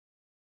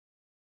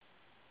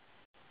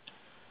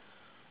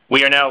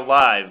We are now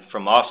live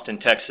from Austin,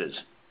 Texas.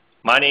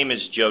 My name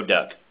is Joe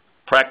Duck,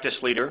 Practice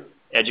Leader,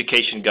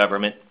 Education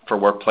Government for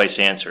Workplace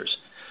Answers.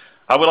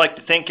 I would like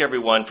to thank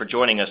everyone for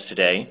joining us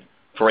today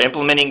for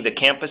implementing the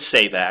Campus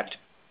SAVE Act,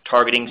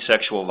 targeting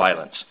sexual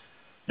violence.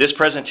 This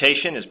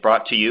presentation is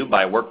brought to you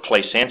by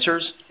Workplace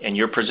Answers and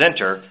your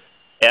presenter,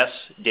 S.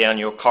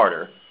 Daniel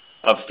Carter,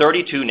 of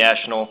 32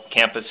 National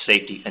Campus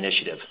Safety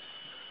Initiative.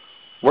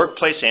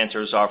 Workplace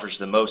Answers offers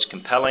the most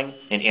compelling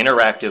and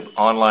interactive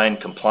online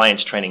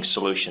compliance training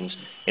solutions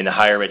in the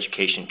higher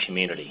education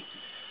community.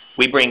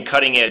 We bring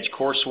cutting-edge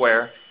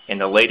courseware and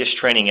the latest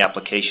training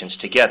applications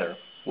together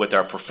with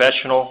our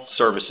professional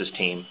services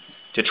team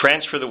to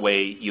transfer the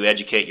way you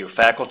educate your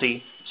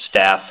faculty,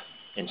 staff,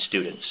 and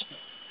students.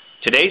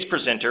 Today's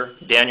presenter,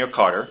 Daniel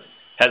Carter,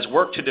 has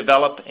worked to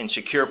develop and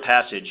secure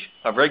passage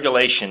of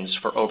regulations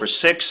for over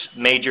 6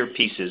 major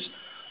pieces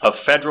of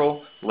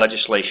federal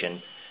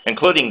legislation,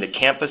 including the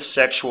Campus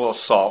Sexual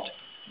Assault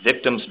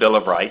Victims Bill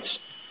of Rights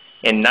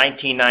and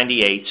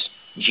 1998's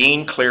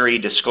Jean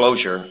Clery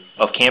Disclosure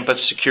of Campus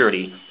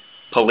Security,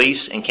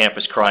 Police and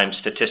Campus Crime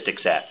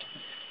Statistics Act.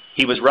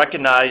 He was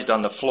recognized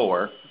on the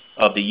floor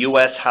of the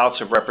U.S.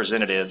 House of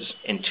Representatives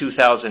in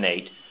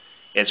 2008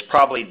 as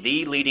probably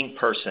the leading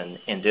person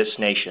in this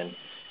nation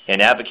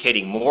in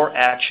advocating more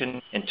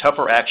action and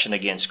tougher action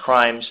against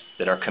crimes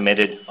that are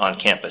committed on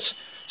campus.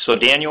 So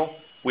Daniel,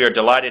 we are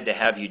delighted to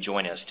have you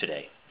join us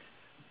today.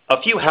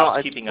 A few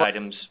housekeeping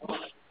items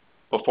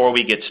before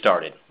we get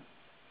started.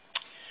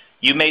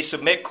 You may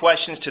submit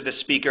questions to the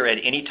speaker at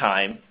any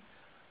time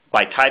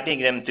by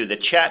typing them through the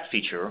chat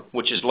feature,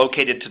 which is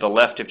located to the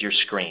left of your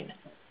screen.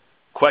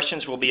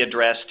 Questions will be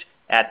addressed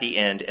at the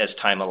end as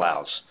time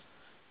allows.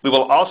 We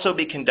will also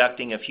be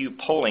conducting a few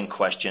polling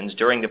questions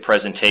during the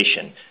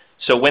presentation,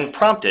 so when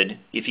prompted,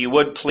 if you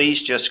would please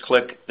just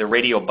click the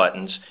radio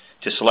buttons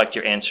to select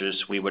your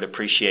answers. We would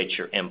appreciate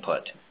your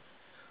input.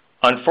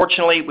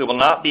 Unfortunately, we will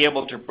not be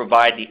able to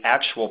provide the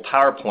actual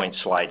PowerPoint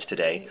slides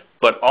today,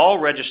 but all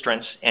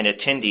registrants and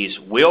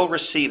attendees will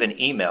receive an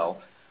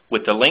email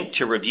with the link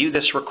to review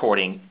this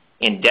recording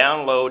and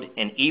download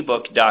an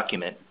ebook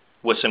document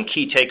with some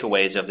key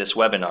takeaways of this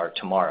webinar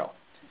tomorrow.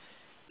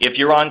 If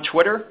you're on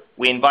Twitter,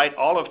 we invite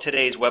all of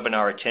today's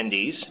webinar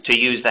attendees to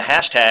use the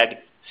hashtag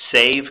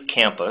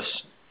SaveCampus,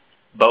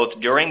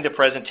 both during the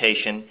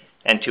presentation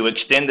and to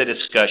extend the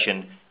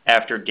discussion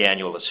after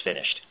Daniel is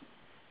finished.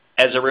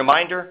 As a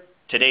reminder,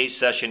 today's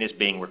session is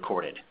being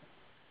recorded.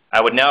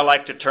 I would now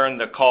like to turn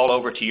the call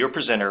over to your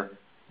presenter,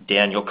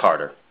 Daniel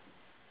Carter.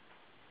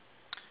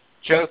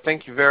 Joe,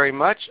 thank you very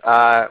much.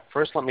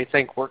 First, let me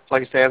thank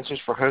Workplace Answers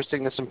for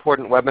hosting this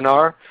important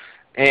webinar.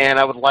 And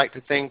I would like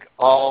to thank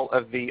all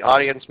of the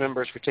audience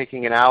members for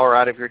taking an hour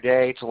out of your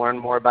day to learn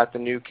more about the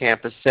new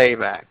Campus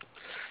SAVE Act.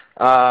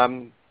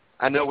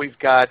 I know we've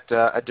got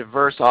a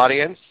diverse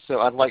audience, so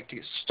I'd like to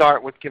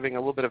start with giving a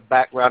little bit of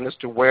background as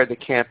to where the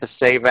Campus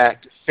SAVE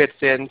Act fits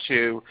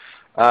into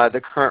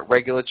the current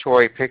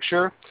regulatory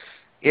picture.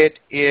 It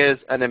is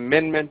an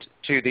amendment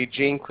to the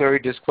Jean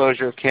Clery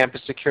Disclosure of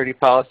Campus Security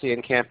Policy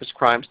and Campus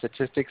Crime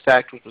Statistics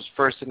Act, which was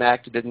first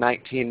enacted in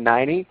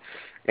 1990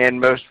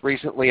 and most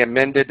recently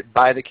amended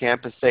by the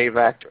Campus SAVE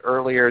Act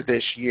earlier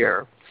this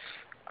year.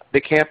 The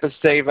Campus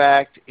SAVE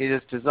Act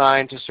is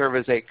designed to serve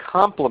as a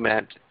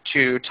complement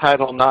to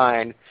Title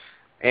IX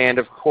and,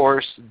 of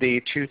course,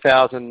 the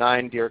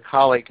 2009 Dear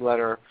Colleague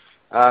letter,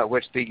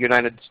 which the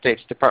United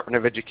States Department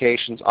of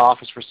Education's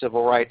Office for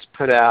Civil Rights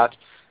put out,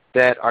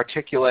 that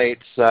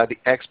articulates the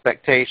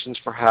expectations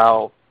for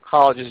how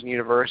colleges and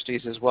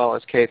universities, as well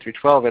as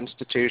K-12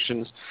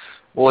 institutions,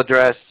 will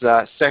address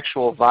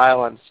sexual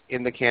violence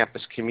in the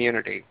campus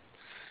community.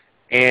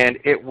 And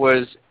it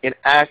was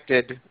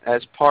enacted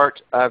as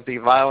part of the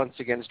Violence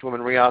Against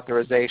Women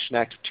Reauthorization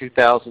Act of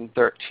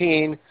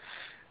 2013,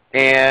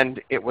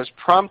 and it was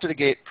prompted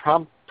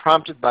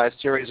by a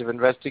series of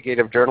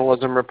investigative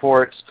journalism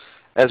reports,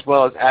 as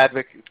well as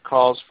advocate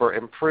calls for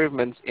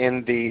improvements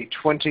in the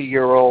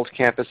 20-year-old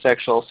Campus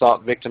Sexual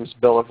Assault Victims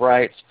Bill of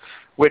Rights,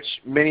 which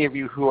many of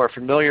you who are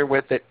familiar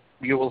with it,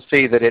 you will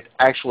see that it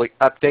actually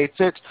updates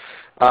it.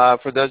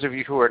 For those of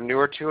you who are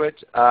newer to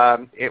it,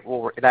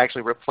 it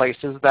actually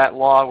replaces that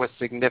law with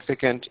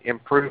significant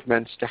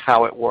improvements to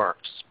how it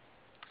works.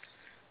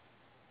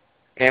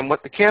 And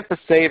what the Campus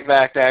SAVE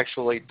Act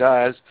actually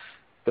does,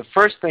 the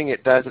first thing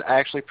it does, it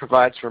actually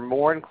provides for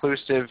more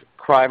inclusive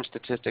crime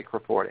statistic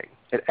reporting.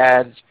 It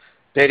adds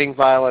dating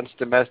violence,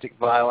 domestic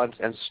violence,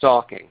 and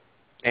stalking.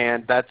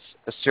 And that's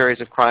a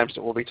series of crimes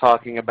that we'll be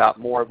talking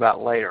more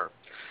about later.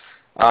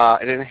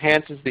 It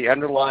enhances the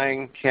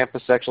underlying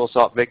Campus Sexual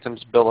Assault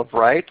Victims Bill of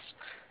Rights.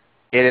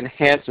 It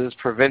enhances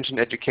prevention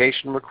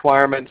education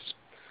requirements,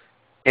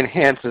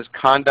 enhances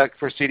conduct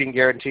proceeding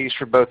guarantees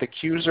for both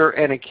accuser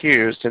and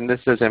accused, and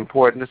this is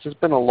important. This has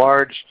been a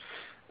large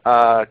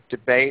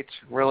debate,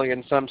 really,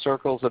 in some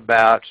circles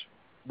about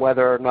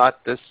whether or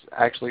not this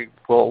actually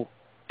will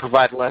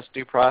provide less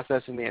due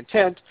process, and the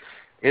intent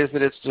is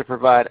that it's to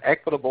provide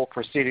equitable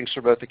proceedings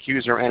for both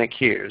accuser and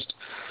accused.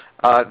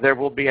 There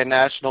will be a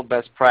national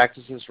best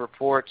practices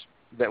report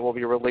that will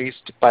be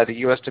released by the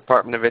U.S.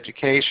 Department of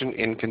Education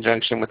in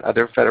conjunction with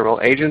other federal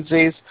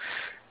agencies.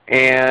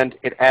 And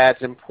it adds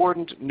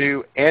important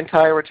new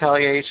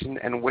anti-retaliation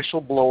and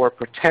whistleblower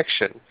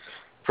protection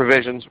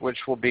provisions, which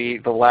will be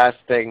the last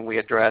thing we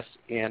address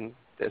in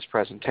this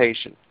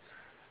presentation.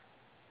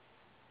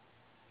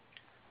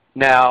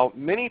 Now,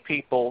 many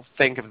people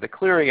think of the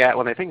Clery Act,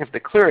 when they think of the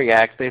Clery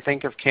Act, they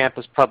think of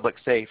campus public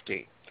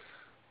safety,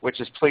 which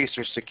is police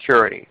or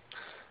security.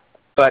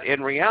 But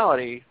in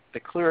reality, the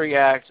Clery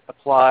Act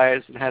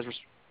applies and has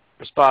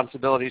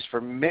responsibilities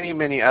for many,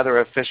 many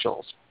other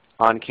officials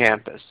on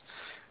campus,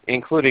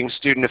 including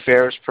student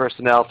affairs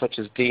personnel such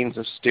as deans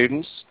of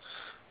students,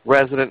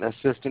 resident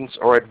assistants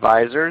or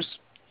advisors,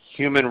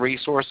 human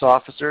resource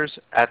officers,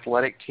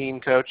 athletic team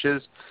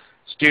coaches,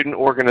 student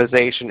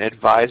organization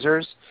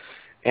advisors,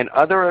 and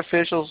other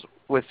officials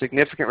with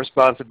significant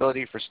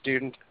responsibility for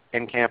student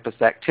and campus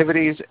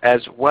activities,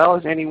 as well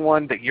as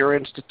anyone that your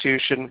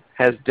institution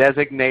has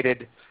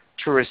designated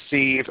to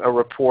receive a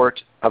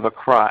report of a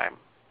crime.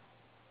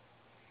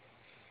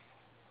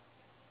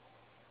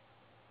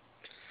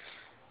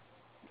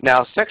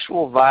 Now,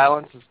 sexual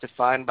violence as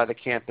defined by the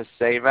Campus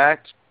Save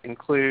Act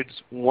includes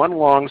one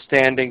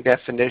long-standing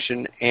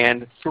definition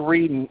and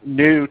three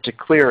new to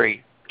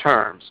Clery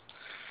terms.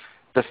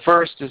 The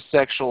first is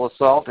sexual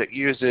assault. It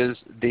uses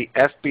the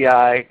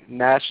FBI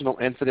National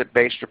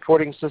Incident-Based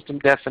Reporting System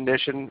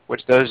definition,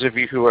 which those of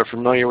you who are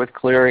familiar with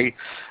Clery,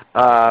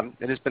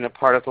 it has been a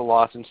part of the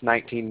law since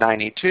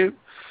 1992.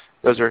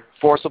 Those are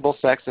forcible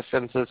sex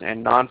offenses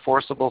and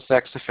non-forcible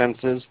sex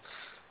offenses.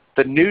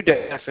 The new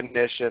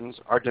definitions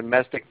are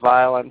domestic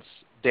violence,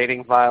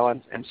 dating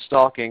violence, and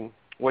stalking,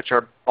 which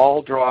are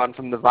all drawn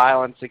from the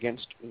Violence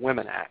Against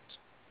Women Act.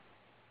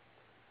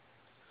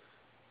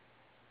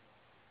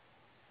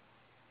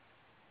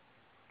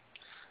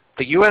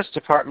 The U.S.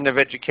 Department of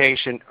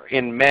Education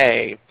in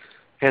May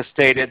has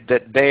stated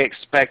that they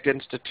expect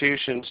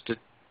institutions to,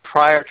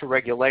 prior to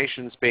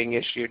regulations being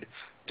issued,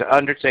 to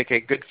undertake a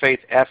good faith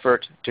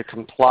effort to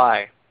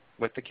comply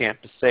with the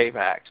Campus Save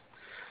Act.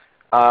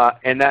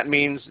 And that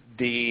means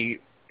the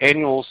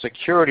annual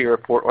security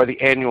report or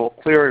the annual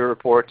Clery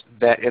report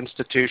that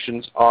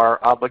institutions are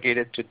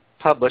obligated to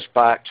publish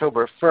by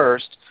October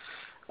 1st.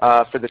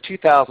 For the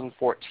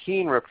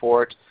 2014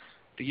 report,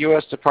 the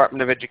U.S.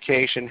 Department of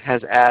Education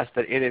has asked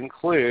that it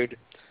include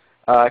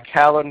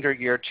calendar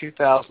year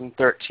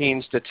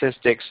 2013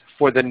 statistics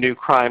for the new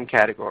crime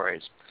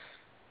categories: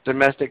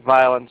 domestic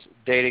violence,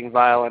 dating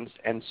violence,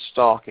 and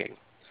stalking.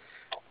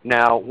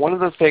 Now, one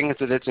of the things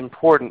that it's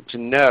important to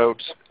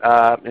note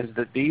is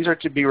that these are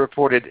to be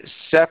reported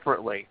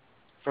separately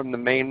from the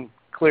main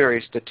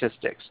Clery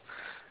statistics,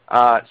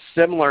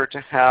 similar to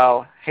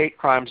how hate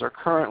crimes are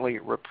currently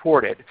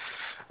reported.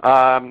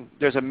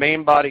 There's a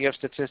main body of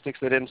statistics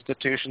that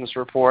institutions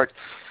report,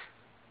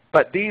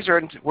 but these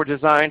were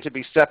designed to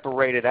be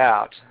separated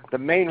out. The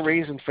main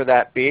reason for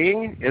that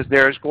being is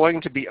there's going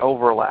to be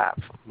overlap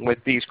with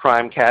these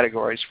crime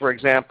categories. For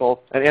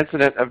example, an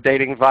incident of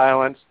dating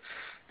violence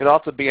could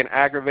also be an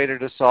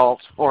aggravated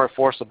assault or a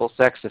forcible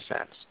sex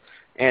offense.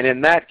 And in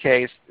that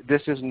case,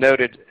 this is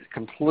noted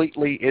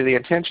completely, the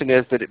intention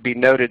is that it be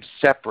noted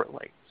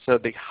separately. So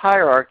the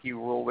hierarchy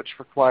rule, which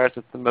requires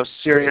that the most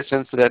serious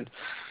incident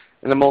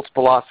in the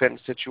multiple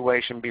offense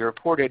situation be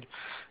reported,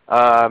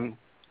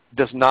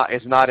 is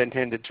not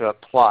intended to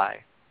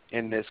apply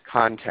in this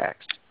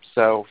context.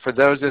 So for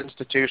those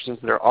institutions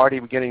that are already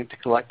beginning to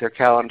collect their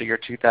calendar year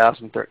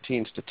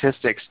 2013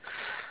 statistics,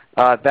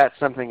 that's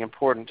something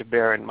important to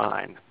bear in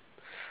mind.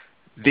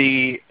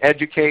 The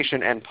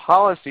education and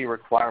policy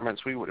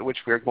requirements,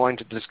 which we are going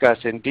to discuss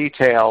in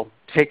detail,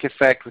 take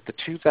effect with the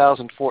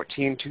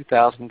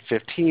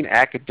 2014-2015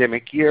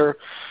 academic year,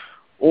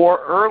 or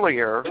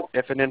earlier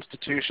if an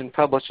institution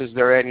publishes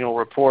their annual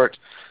report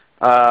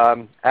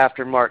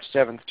after March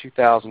 7th,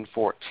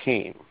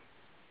 2014.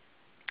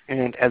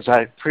 And as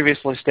I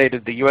previously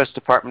stated, the U.S.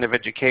 Department of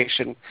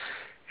Education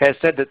has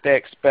said that they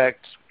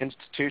expect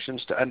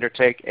institutions to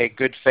undertake a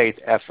good faith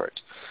effort.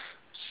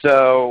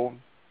 So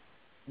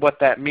what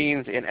that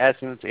means in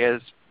essence is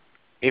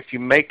if you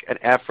make an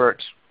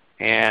effort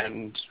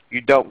and you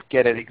don't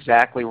get it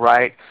exactly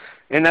right,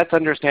 and that's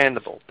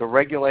understandable. The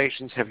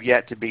regulations have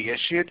yet to be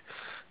issued.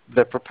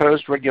 The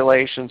proposed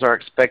regulations are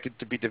expected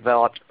to be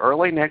developed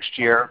early next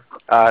year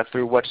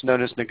through what's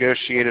known as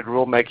negotiated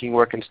rulemaking,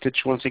 where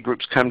constituency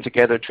groups come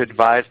together to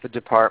advise the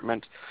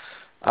department.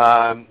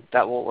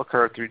 That will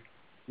occur through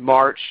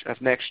March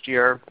of next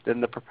year. Then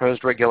the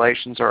proposed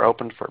regulations are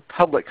open for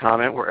public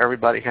comment, where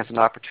everybody has an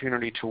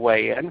opportunity to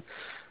weigh in.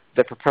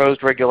 The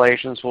proposed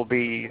regulations will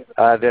be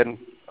then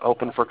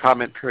open for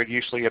comment period,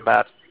 usually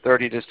about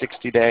 30 to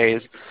 60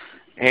 days.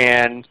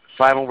 And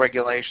final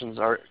regulations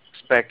are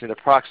expected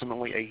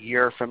approximately a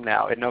year from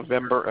now, in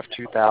November of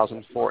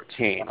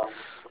 2014.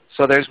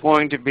 So there's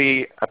going to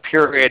be a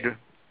period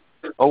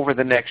over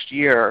the next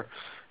year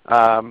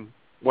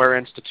where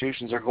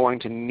institutions are going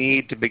to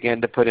need to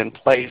begin to put in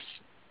place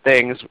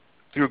things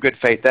through good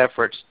faith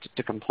efforts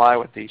to comply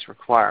with these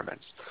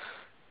requirements.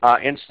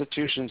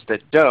 Institutions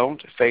that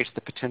don't face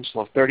the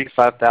potential of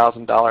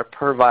 $35,000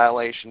 per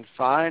violation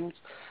fines.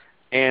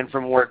 And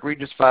for more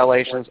egregious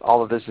violations,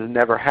 all of this has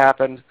never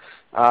happened,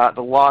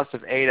 the loss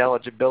of aid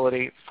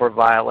eligibility for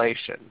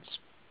violations.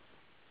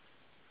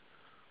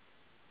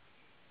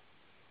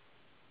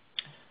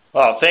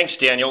 Well, thanks,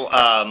 Daniel.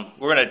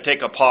 We're going to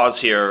take a pause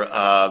here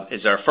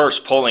as our first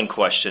polling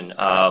question.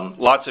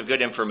 Lots of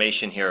good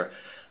information here.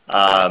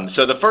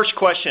 So the first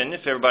question,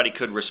 if everybody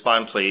could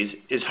respond, please,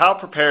 is how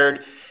prepared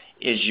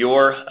is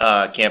your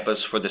campus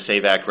for the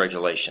SAVE Act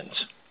regulations?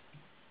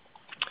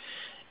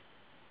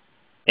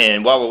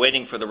 And while we're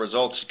waiting for the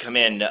results to come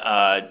in,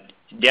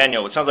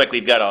 Daniel, it sounds like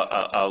we've got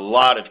a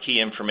lot of key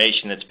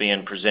information that's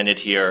being presented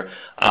here.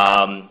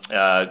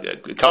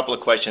 A couple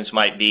of questions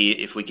might be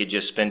if we could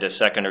just spend a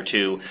second or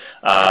two,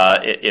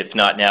 if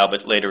not now,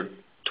 but later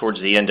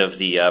towards the end of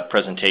the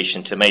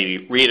presentation, to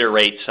maybe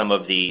reiterate some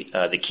of the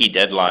key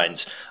deadlines.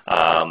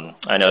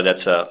 I know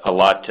that's a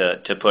lot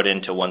to put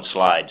into one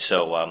slide,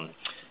 so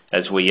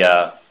as we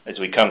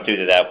come through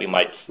to that, we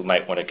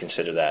might want to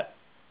consider that.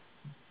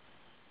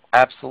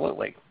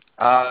 Absolutely.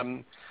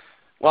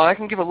 Well, I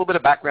can give a little bit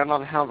of background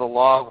on how the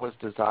law was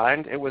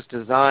designed. It was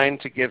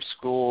designed to give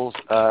schools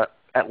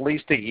at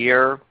least a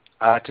year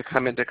to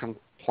come into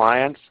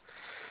compliance.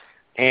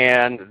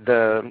 And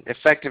the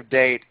effective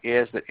date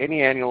is that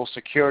any annual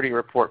security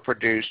report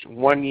produced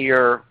 1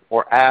 year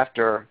or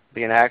after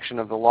the enaction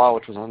of the law,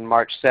 which was on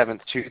March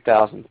 7th,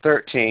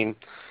 2013,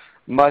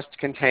 must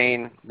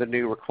contain the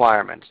new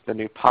requirements, the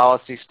new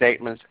policy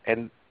statements,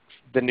 and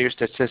the new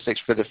statistics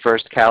for the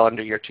first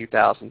calendar year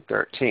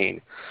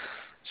 2013.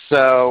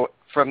 So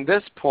from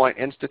this point,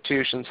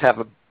 institutions have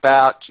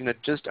about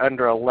just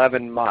under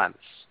 11 months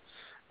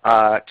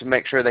to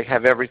make sure they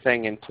have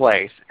everything in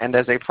place. And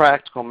as a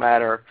practical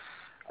matter,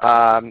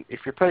 if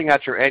you're putting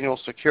out your annual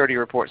security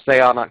report, say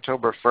on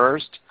October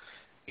 1st,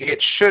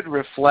 it should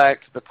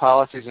reflect the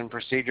policies and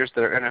procedures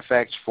that are in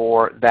effect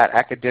for that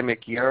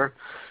academic year.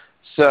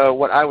 So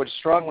what I would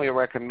strongly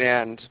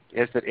recommend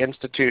is that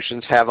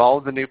institutions have all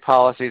of the new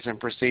policies and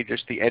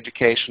procedures, the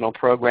educational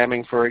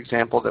programming, for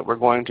example, that we're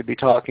going to be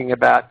talking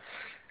about,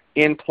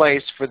 in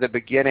place for the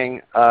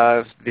beginning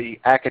of the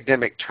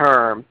academic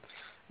term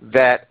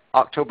that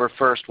October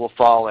 1st will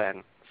fall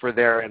in for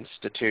their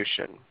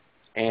institution.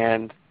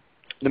 And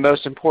the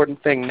most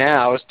important thing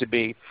now is to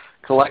be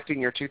collecting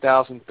your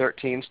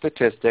 2013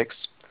 statistics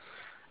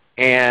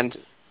and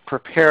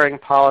preparing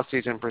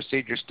policies and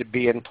procedures to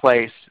be in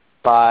place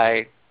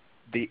by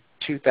the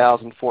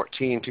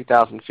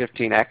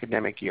 2014-2015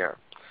 academic year.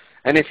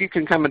 And if you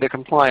can come into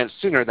compliance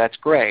sooner, that's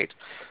great,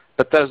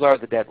 but those are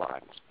the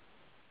deadlines.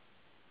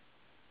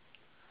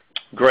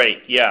 Great.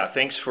 Yeah,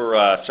 thanks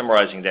for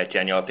summarizing that,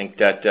 Daniel. I think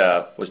that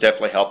was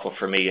definitely helpful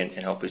for me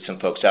and hopefully some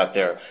folks out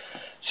there.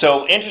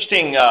 So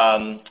interesting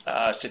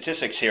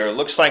statistics here. It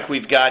looks like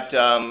we've got,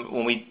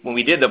 when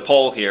we did the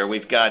poll here,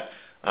 we've got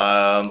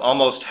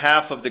almost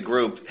half of the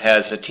group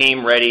has a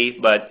team ready,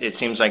 but it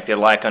seems like they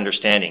lack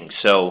understanding.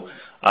 So,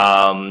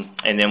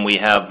 and then we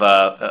have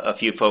a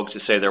few folks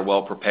that say they're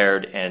well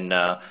prepared, and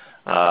a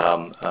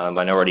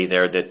minority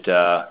there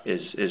that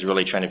is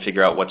really trying to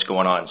figure out what's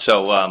going on.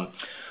 So,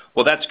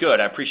 well, that's good.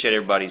 I appreciate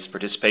everybody's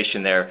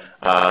participation there,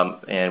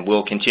 and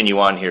we'll continue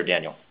on here,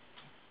 Daniel.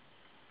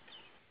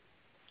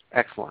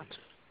 Excellent.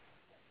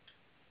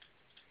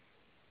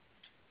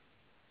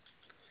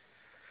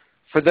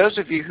 For those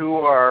of you who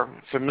are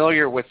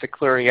familiar with the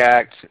Clery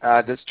Act,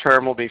 this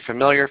term will be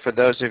familiar. For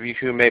those of you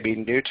who may be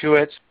new to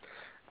it,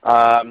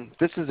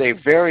 this is a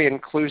very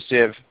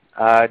inclusive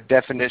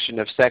definition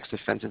of sex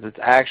offenses. It's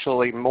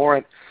actually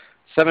more,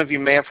 some of you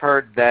may have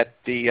heard that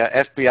the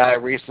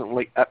FBI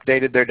recently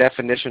updated their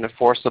definition of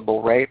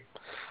forcible rape.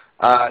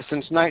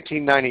 Since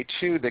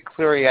 1992, the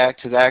Clery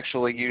Act has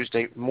actually used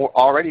a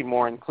already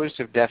more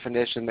inclusive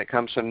definition that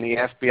comes from the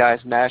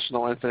FBI's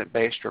National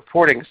Incident-Based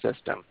Reporting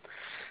System.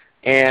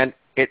 And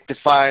it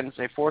defines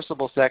a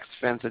forcible sex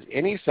offense as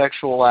any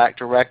sexual act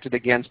directed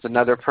against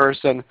another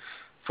person,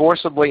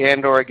 forcibly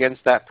and or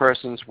against that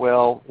person's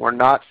will, or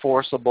not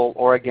forcible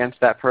or against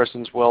that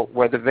person's will,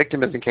 where the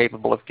victim is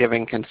incapable of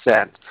giving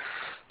consent.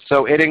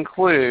 So it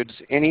includes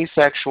any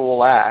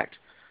sexual act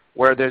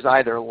where there's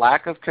either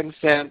lack of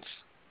consent,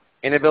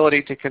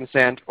 inability to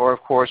consent, or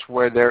of course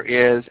where there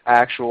is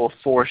actual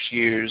force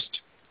used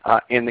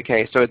in the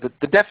case. So the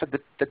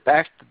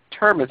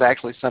term is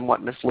actually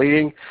somewhat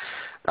misleading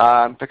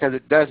because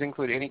it does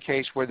include any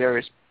case where there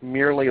is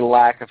merely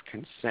lack of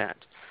consent.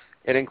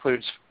 It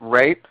includes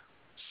rape,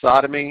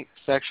 sodomy,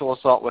 sexual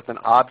assault with an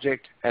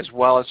object, as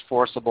well as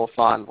forcible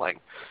fondling.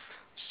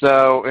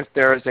 So if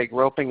there is a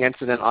groping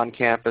incident on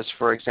campus,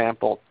 for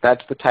example,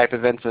 that's the type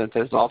of incident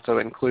that is also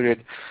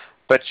included.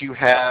 But you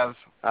have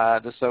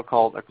the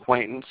so-called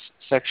acquaintance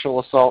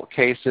sexual assault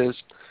cases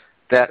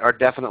that are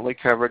definitely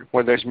covered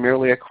where there's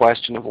merely a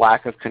question of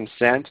lack of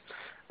consent.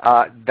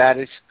 That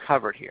is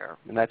covered here,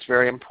 and that's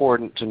very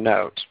important to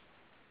note.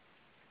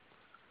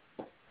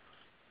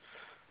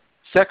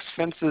 Sex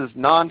offenses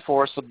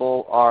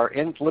non-forcible are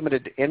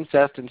limited to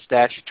incest and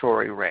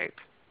statutory rape.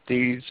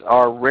 These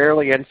are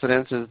rarely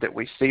incidences that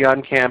we see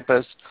on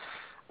campus,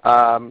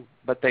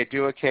 but they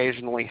do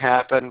occasionally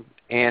happen,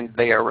 and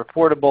they are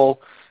reportable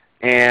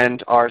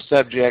and are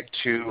subject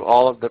to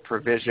all of the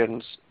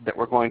provisions that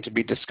we're going to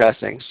be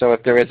discussing. So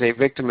if there is a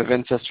victim of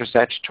incest or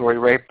statutory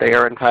rape, they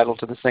are entitled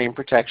to the same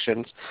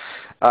protections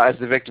as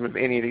the victim of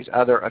any of these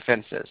other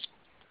offenses.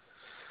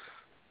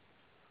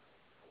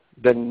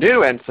 The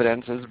new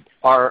incidences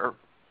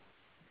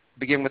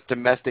begin with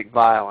domestic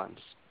violence.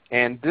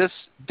 And this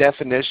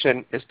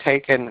definition is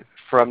taken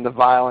from the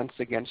Violence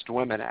Against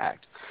Women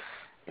Act.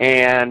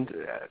 And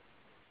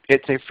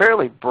it's a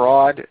fairly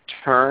broad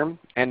term,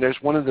 and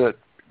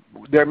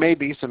there may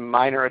be some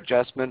minor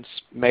adjustments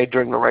made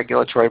during the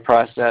regulatory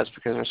process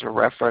because there's a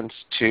reference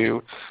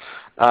to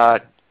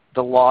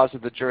the laws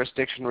of the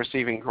jurisdiction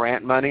receiving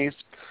grant monies.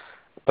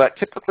 But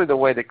typically the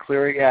way the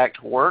Clery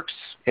Act works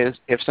is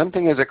if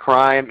something is a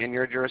crime in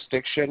your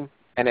jurisdiction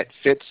and it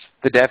fits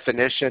the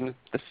definition,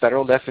 the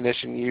federal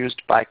definition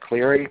used by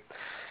Clery,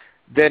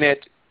 then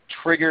it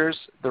triggers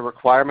the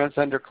requirements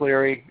under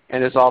Clery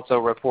and is also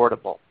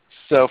reportable.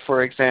 So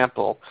for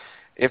example,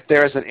 if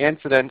there's an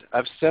incident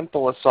of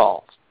simple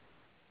assault,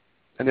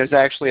 and there's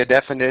actually a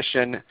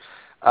definition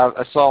of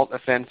assault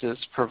offenses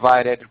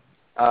provided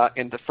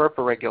in the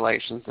FERPA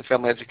regulations, the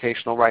Family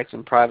Educational Rights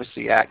and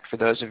Privacy Act, for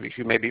those of you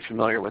who may be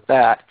familiar with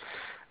that,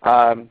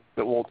 that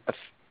will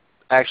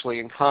actually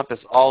encompass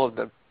all of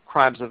the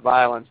crimes of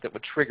violence that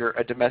would trigger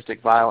a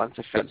domestic violence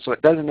offense. So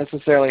it doesn't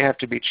necessarily have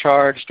to be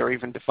charged or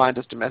even defined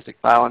as domestic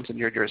violence in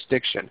your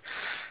jurisdiction.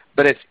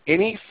 But it's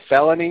any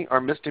felony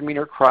or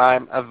misdemeanor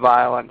crime of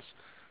violence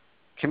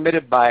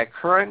committed by a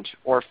current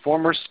or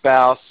former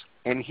spouse,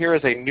 and here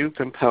is a new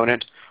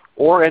component,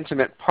 or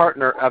intimate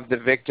partner of the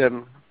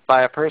victim,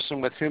 by a person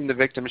with whom the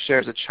victim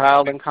shares a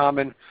child in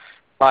common,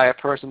 by a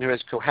person who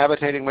is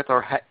cohabitating with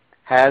or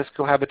has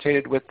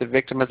cohabitated with the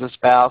victim as a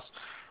spouse,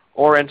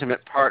 or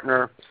intimate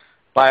partner,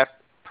 by a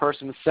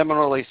person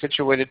similarly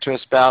situated to a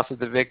spouse of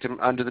the victim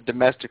under the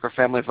domestic or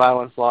family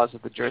violence laws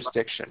of the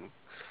jurisdiction,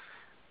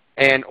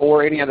 and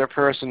or any other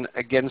person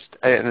against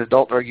an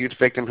adult or youth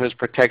victim who is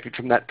protected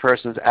from that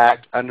person's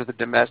act under the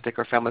domestic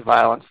or family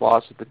violence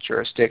laws of the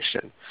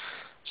jurisdiction.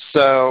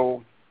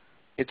 So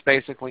it's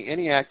basically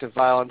any act of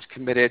violence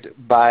committed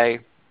by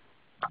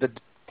the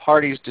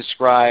parties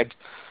described,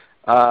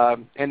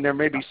 and there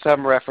may be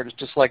some reference,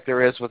 just like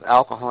there is with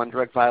alcohol and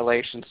drug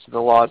violations, to the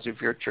laws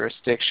of your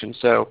jurisdiction.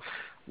 So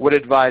would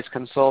advise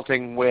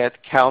consulting with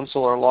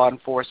counsel or law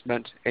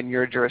enforcement in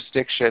your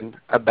jurisdiction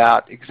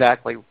about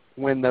exactly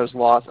when those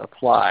laws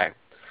apply.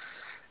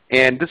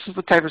 And this is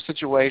the type of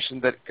situation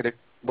that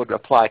would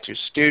apply to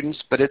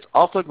students, but it's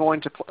also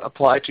going to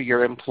apply to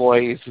your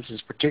employees. This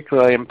is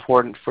particularly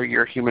important for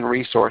your human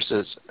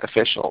resources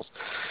officials.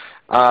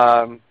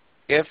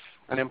 If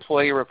an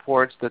employee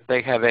reports that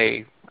they have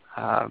an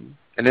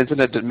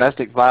incident of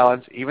domestic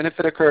violence, even if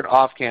it occurred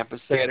off campus,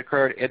 say it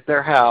occurred at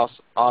their house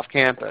off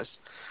campus,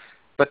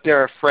 but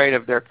they're afraid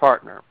of their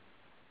partner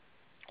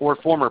or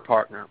former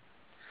partner,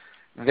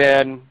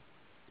 then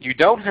you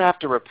don't have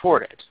to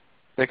report it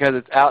because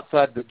it's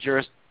outside the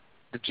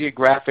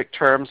geographic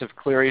terms of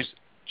Clery's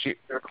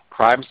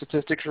crime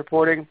statistics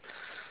reporting,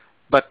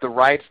 but the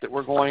rights that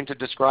we're going to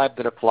describe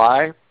that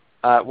apply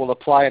will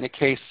apply in a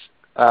case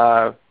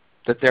that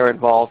they're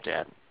involved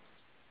in.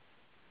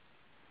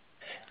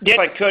 Dan, if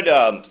I could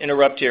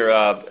interrupt here,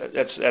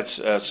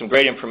 that's some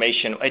great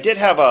information. I did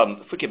have,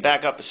 if we could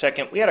back up a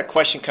second, we had a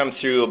question come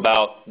through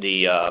about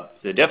the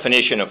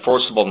definition of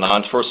forcible,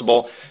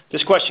 non-forcible.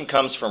 This question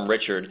comes from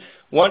Richard.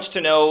 Wants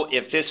to know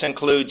if this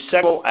includes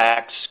sexual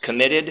acts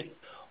committed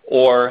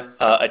or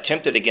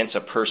attempted against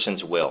a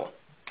person's will.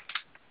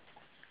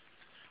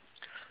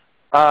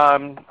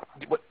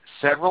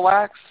 Several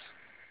acts?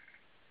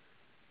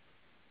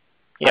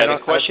 Yeah,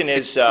 the question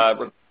is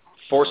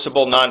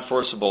forcible,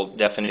 non-forcible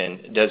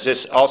definition. Does this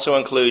also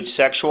include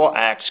sexual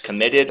acts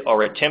committed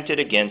or attempted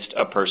against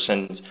a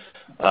person's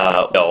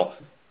will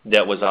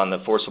that was on the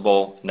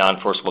forcible,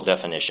 non-forcible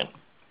definition?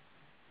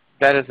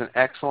 That is an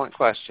excellent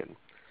question.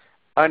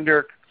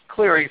 Under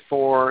Clery,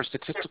 for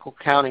statistical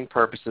counting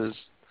purposes,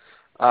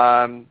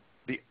 the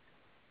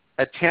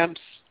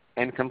attempts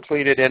and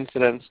completed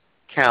incidents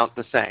count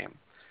the same.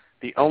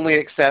 The only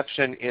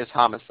exception is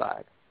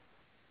homicide.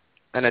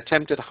 An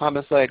attempted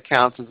homicide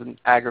counts as an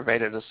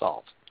aggravated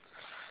assault.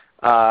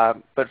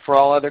 But for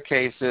all other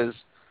cases,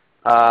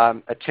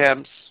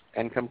 attempts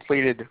and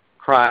completed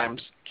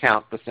crimes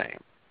count the same.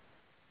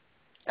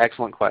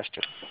 Excellent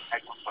question.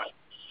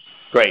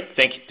 Great.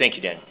 Thank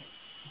you, Dan.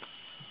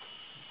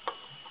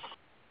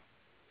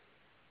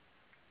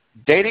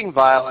 Dating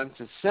violence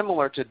is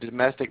similar to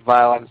domestic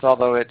violence,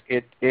 although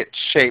it's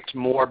shaped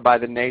more by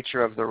the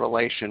nature of the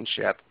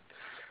relationship.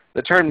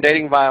 The term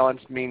dating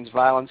violence means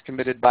violence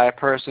committed by a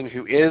person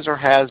who is or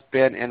has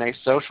been in a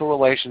social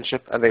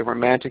relationship of a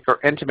romantic or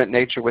intimate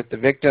nature with the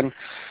victim,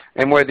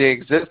 and where the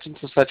existence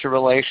of such a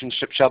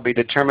relationship shall be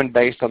determined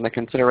based on the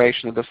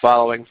consideration of the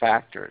following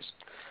factors: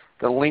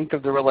 the length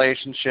of the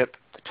relationship,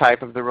 the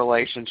type of the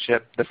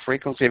relationship, the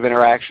frequency of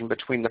interaction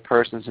between the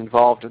persons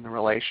involved in the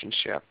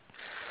relationship.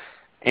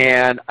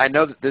 And I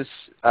know that this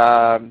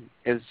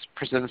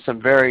presents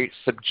some very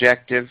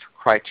subjective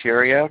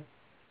criteria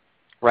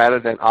rather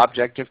than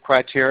objective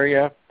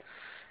criteria.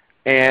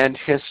 And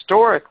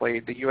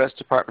historically, the U.S.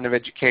 Department of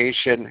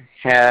Education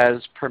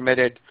has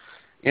permitted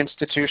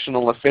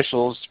institutional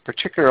officials,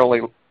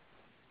 particularly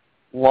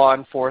law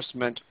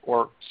enforcement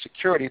or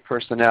security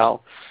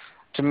personnel,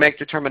 to make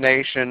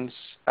determinations,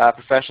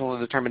 professional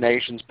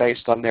determinations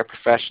based on their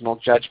professional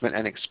judgment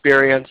and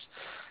experience.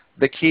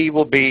 The key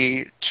will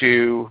be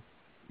to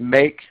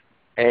make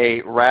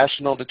a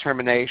rational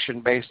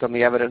determination based on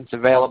the evidence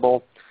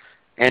available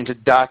and to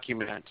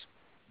document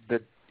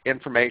the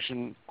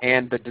information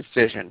and the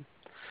decision,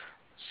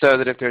 so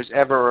that if there's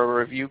ever a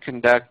review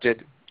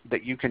conducted,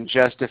 that you can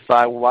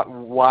justify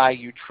why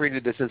you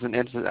treated this as an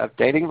incident of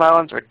dating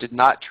violence or did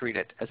not treat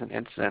it as an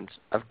incident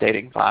of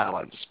dating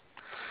violence.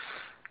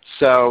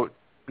 So,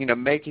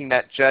 making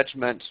that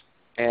judgment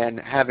and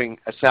having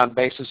a sound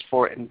basis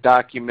for it and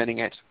documenting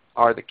it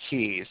are the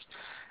keys.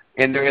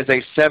 And there is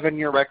a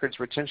 7-year records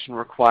retention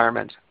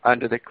requirement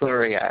under the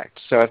Clery Act.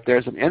 So if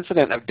there's an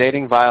incident of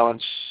dating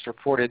violence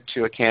reported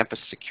to a campus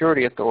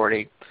security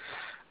authority,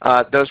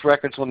 those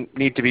records will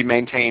need to be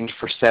maintained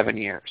for 7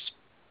 years.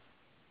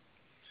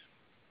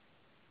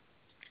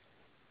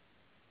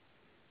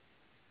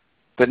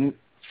 The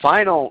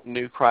final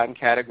new crime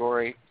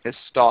category is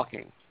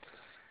stalking.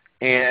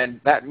 And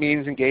that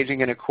means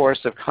engaging in a course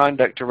of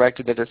conduct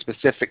directed at a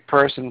specific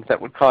person that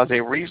would cause a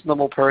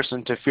reasonable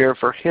person to fear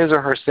for his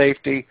or her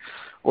safety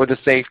or the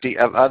safety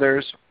of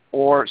others,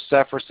 or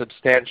suffer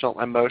substantial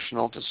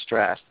emotional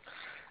distress.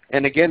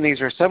 And again,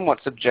 these are somewhat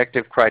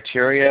subjective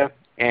criteria,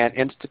 and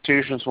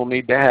institutions will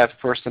need to have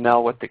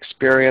personnel with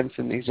experience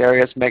in these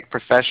areas make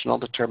professional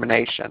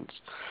determinations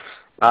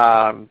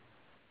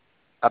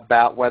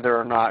about whether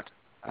or not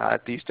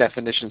these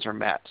definitions are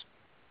met.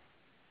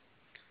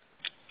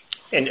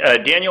 And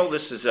Daniel,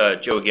 this is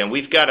Joe again.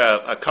 We've got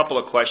a couple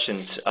of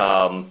questions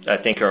I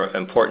think are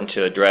important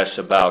to address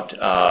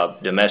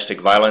about domestic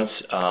violence,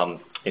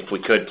 if we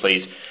could,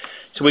 please.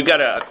 So we've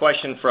got a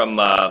question from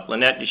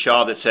Lynette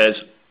Deshaw that says,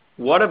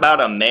 what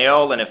about a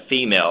male and a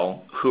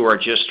female who are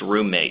just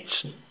roommates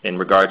in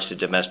regards to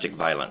domestic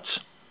violence?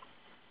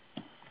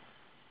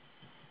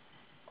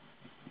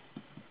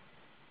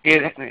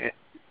 The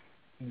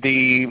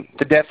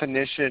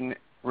definition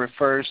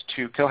refers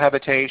to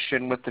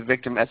cohabitation with the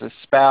victim as a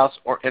spouse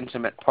or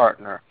intimate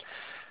partner.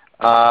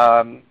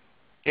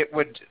 It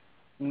would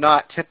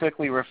not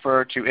typically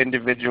refer to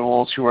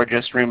individuals who are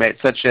just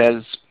roommates, such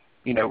as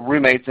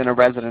roommates in a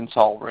residence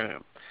hall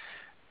room.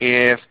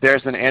 If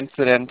there's an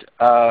incident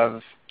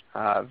of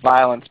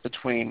violence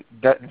between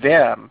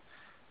them,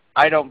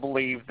 I don't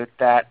believe that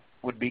that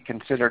would be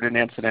considered an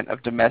incident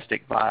of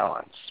domestic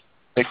violence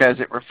because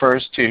it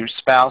refers to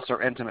spouse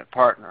or intimate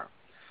partner.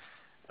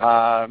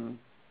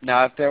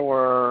 Now, if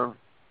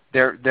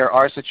there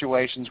are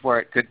situations where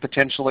it could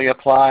potentially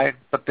apply,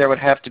 but there would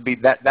have to be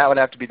that would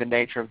have to be the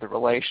nature of the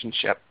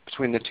relationship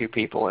between the two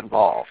people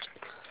involved.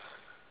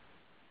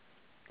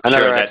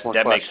 Sure,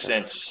 that makes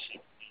sense.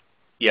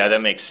 Yeah,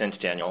 that makes sense,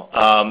 Daniel.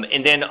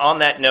 And then on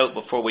that note,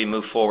 before we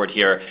move forward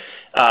here,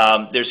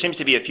 there seems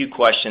to be a few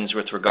questions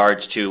with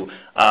regards to,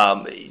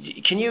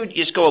 can you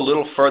just go a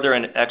little further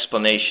in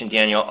explanation,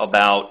 Daniel,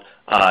 about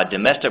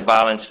domestic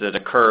violence that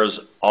occurs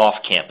off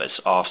campus,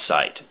 off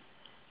site?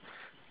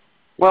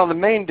 Well, the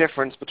main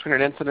difference between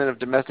an incident of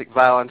domestic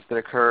violence that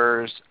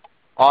occurs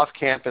off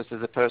campus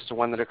as opposed to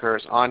one that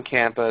occurs on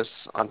campus,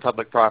 on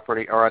public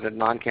property, or on a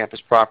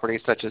non-campus property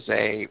such as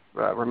a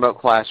remote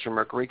classroom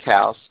or Greek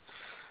house,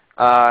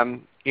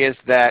 is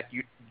that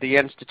the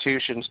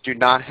institutions do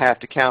not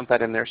have to count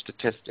that in their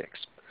statistics.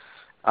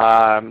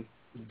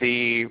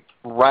 The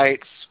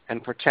rights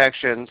and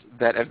protections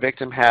that a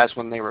victim has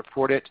when they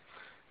report it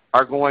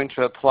are going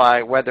to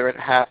apply whether it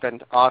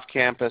happened off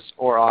campus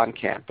or on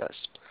campus.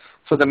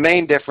 So the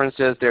main difference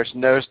is there's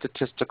no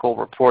statistical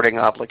reporting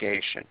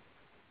obligation.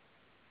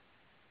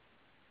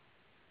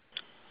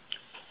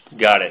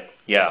 Got it.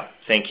 Yeah,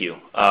 thank you.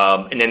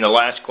 And then the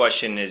last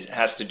question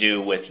has to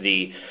do with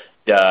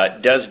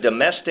does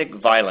domestic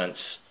violence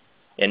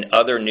and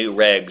other new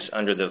regs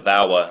under the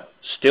VAWA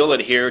still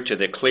adhere to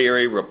the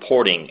Clery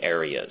reporting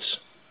areas?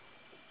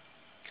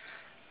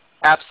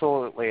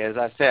 Absolutely. As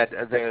I said,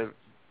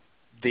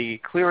 the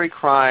Clery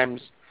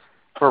crimes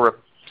for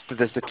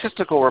the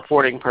statistical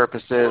reporting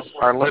purposes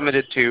are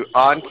limited to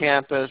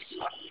on-campus,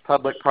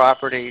 public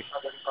property,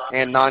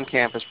 and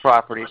non-campus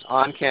properties.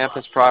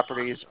 On-campus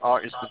properties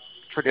is the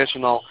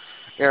traditional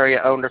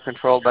area owned or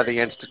controlled by the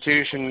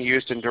institution,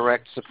 used in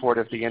direct support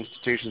of the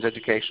institution's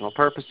educational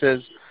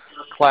purposes.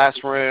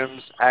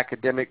 Classrooms,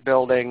 academic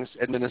buildings,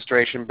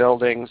 administration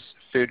buildings,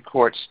 food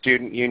courts,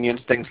 student unions,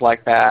 things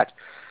like that.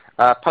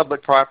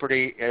 Public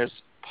property is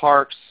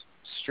parks,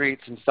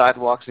 streets, and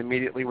sidewalks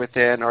immediately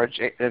within or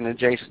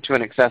adjacent to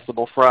and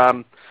accessible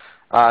from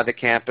the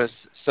campus.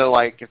 So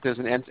like if there's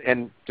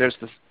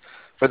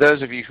for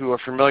those of you who are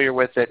familiar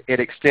with it, it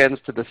extends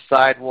to the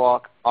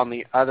sidewalk on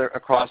the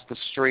across the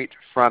street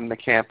from the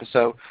campus.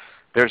 So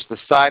there's the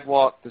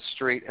sidewalk, the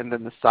street, and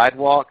then the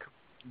sidewalk.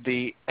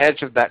 the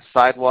edge of that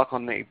sidewalk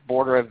on the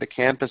border of the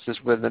campus is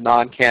where the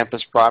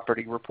non-campus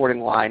property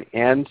reporting line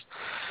ends.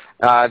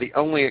 The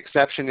only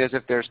exception is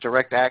if there's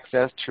direct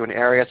access to an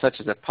area such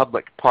as a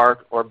public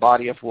park or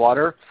body of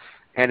water.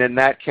 And in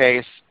that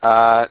case,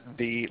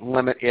 the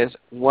limit is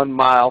 1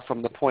 mile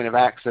from the point of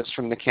access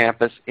from the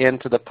campus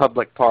into the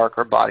public park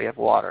or body of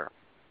water.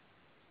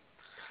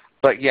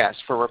 But yes,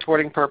 for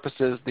reporting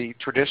purposes, the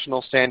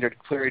traditional standard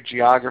Clery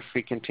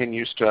geography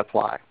continues to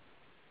apply.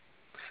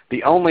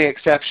 The only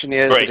exception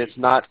is that it's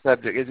not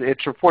subject,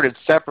 it's reported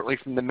separately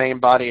from the main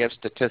body of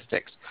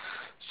statistics.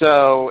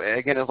 So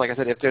again, like I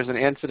said, if there's an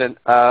incident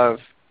of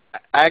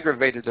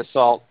aggravated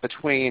assault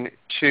between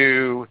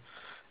two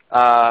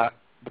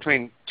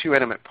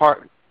intimate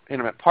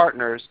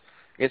partners,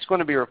 it's going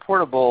to be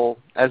reportable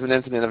as an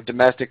incident of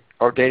domestic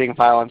or dating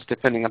violence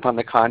depending upon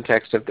the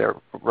context of their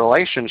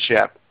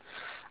relationship.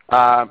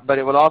 But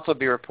it would also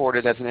be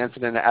reported as an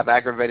incident of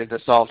aggravated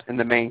assault in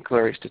the main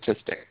Clery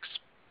statistics.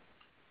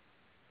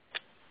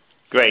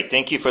 Great.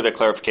 Thank you for the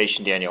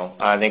clarification, Daniel.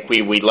 I think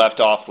we left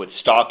off with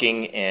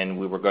stalking, and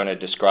we were going to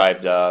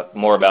describe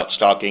more about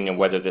stalking and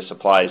whether this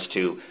applies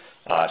to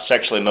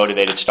sexually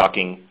motivated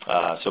stalking.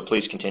 So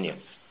please continue.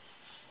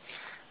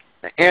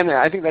 And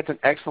I think that's an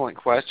excellent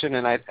question,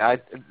 and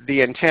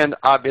the intent,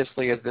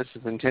 obviously, is this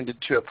is intended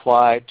to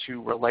apply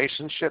to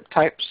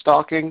relationship-type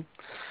stalking.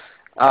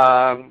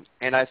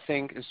 And I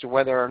think as to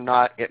whether or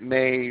not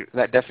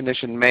that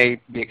definition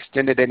may be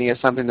extended any is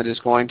something that is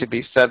going to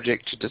be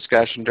subject to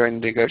discussion during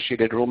the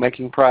negotiated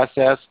rulemaking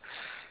process.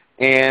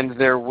 And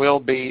there will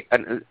be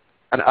an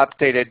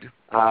updated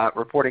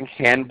reporting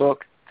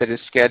handbook that is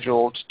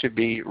scheduled to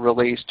be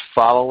released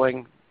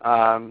following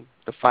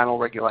the final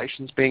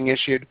regulations being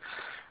issued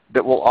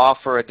that will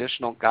offer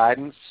additional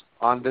guidance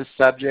on this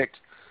subject.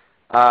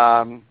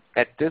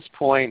 At this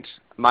point,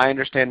 my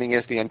understanding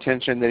is the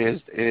intention that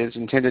it is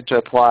intended to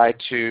apply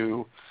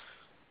to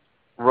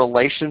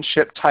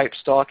relationship-type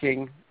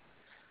stalking,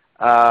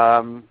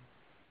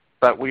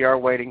 but we are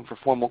waiting for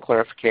formal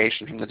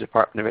clarification from the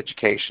Department of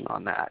Education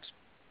on that.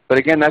 But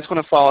again, that's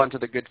going to fall into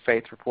the good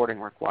faith reporting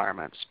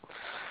requirements.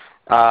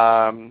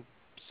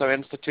 So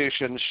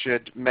institutions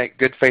should make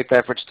good faith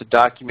efforts to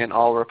document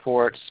all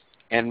reports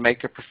and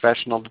make a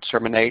professional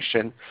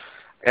determination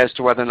as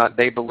to whether or not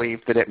they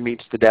believe that it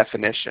meets the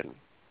definition.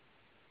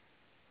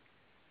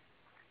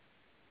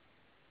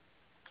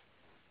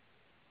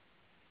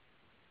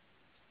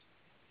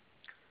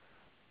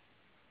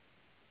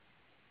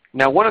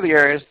 Now, one of the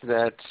areas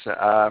that,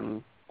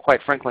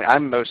 quite frankly,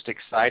 I'm most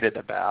excited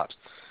about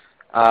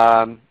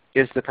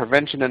is the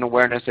prevention and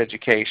awareness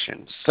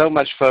education. So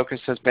much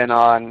focus has been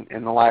on,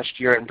 in the last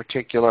year in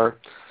particular,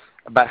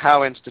 about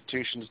how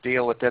institutions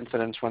deal with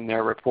incidents when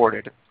they're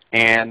reported.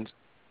 And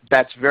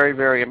that's very,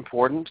 very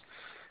important.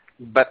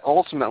 But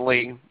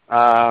ultimately,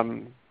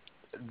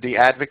 the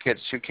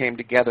advocates who came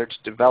together to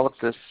develop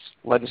this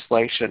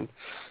legislation,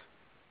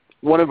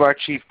 one of our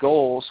chief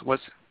goals was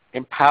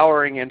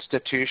empowering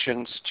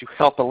institutions to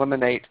help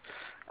eliminate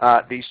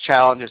these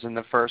challenges in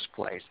the first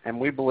place. And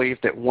we believe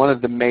that one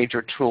of the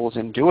major tools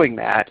in doing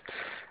that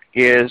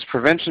is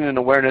prevention and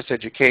awareness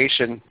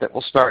education that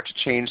will start to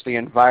change the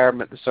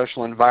environment, the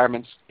social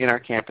environments in our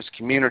campus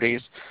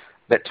communities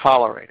that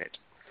tolerate it.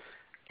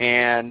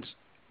 And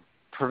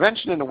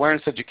prevention and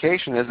awareness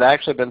education has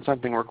actually been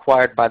something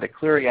required by the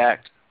Clery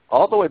Act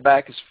all the way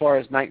back as far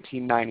as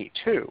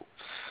 1992.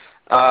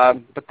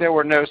 But there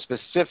were no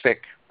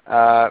specific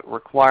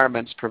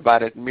requirements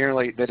provided,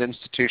 merely that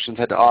institutions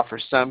had to offer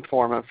some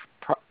form of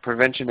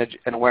prevention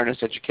and awareness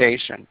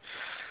education.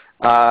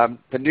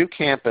 The new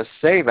Campus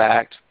SAVE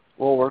Act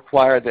will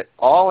require that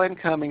all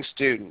incoming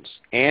students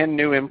and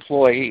new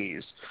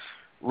employees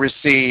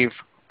receive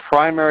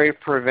primary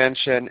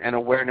prevention and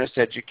awareness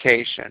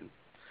education,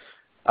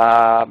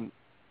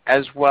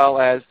 as well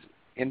as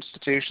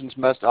institutions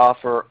must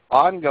offer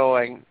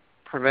ongoing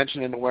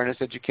prevention and awareness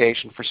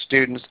education for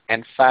students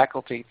and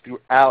faculty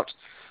throughout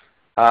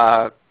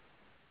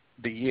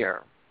the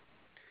year.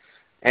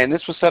 And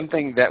this was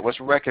something that was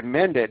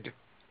recommended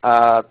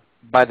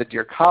by the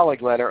Dear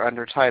Colleague letter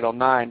under Title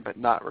IX, but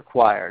not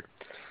required.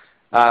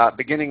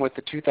 Beginning with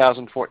the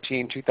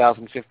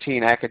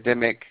 2014-2015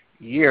 academic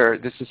year,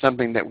 this is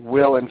something that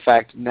will, in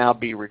fact, now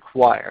be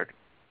required.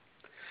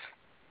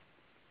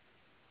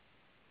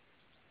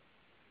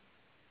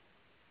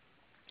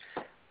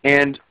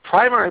 And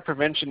primary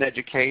prevention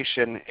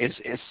education is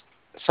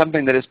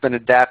something that has been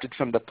adapted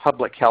from the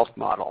public health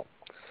model.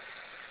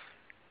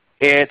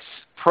 It's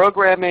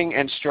programming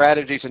and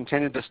strategies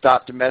intended to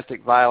stop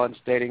domestic violence,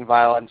 dating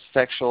violence,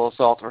 sexual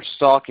assault, or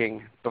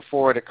stalking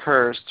before it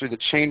occurs through the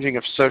changing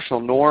of social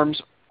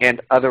norms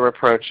and other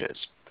approaches.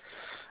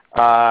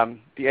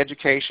 The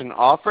education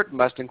offered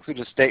must include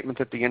a statement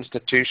that the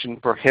institution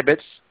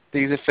prohibits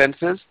these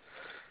offenses.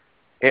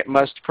 It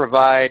must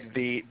provide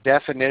the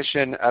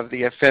definition of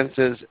the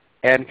offenses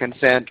and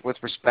consent with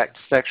respect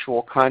to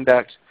sexual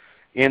conduct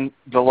in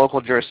the local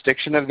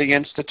jurisdiction of the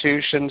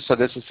institution. So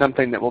this is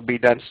something that will be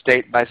done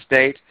state by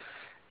state.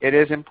 It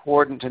is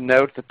important to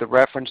note that the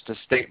reference to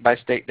state by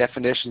state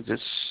definitions is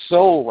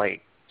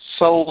solely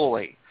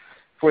solely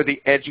for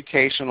the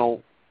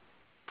educational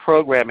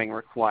programming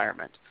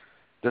requirement.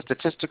 The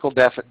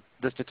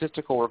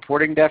statistical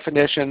reporting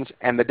definitions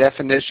and the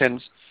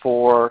definitions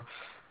for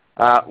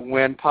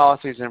when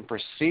policies and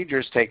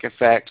procedures take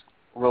effect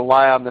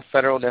rely on the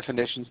federal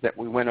definitions that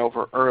we went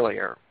over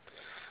earlier.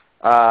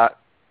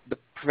 The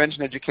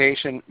prevention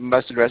education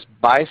must address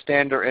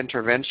bystander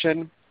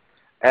intervention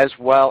as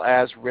well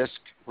as risk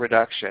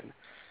reduction.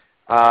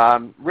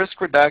 Risk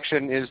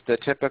reduction is the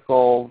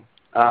typical,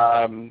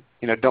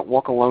 don't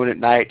walk alone at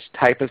night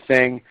type of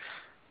thing.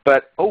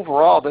 But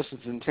overall, this is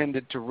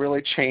intended to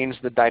really change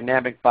the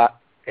dynamic,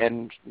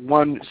 and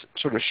one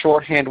sort of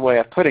shorthand way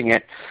of putting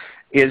it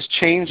is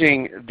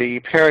changing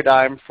the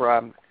paradigm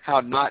from how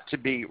not to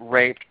be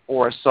raped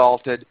or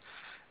assaulted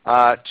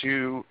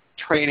to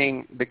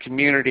training the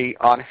community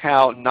on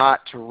how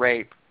not to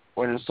rape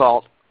or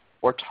assault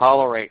or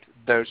tolerate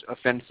those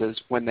offenses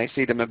when they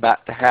see them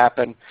about to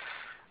happen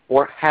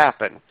or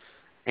happen.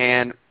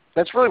 And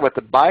that's really what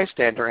the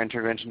bystander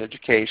intervention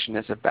education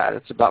is about.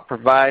 It's about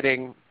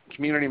providing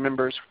community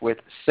members with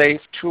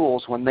safe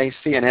tools when they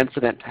see an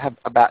incident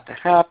about to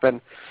happen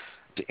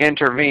to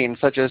intervene,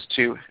 such as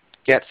to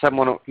get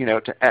someone,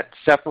 to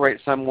separate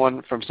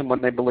someone from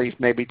someone they believe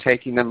may be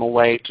taking them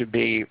away to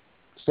be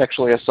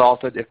sexually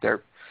assaulted if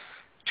they're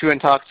too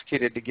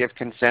intoxicated to give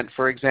consent,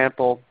 for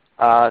example,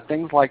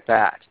 things like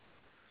that.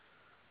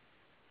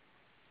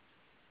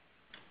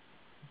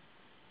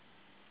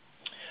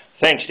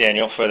 Thanks,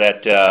 Daniel, for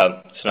that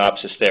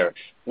synopsis there.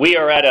 We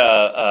are at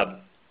a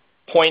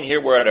point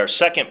here. We're at our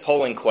second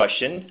polling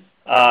question.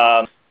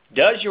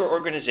 Does your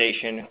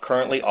organization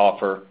currently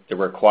offer the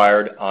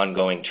required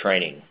ongoing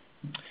training?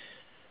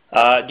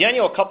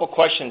 Daniel, a couple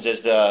questions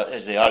as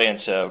the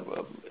audience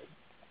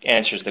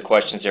answers the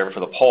questions there for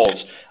the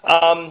polls.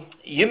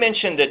 You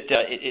mentioned that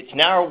it's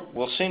now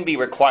will soon be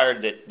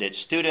required that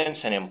students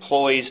and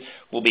employees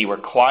will be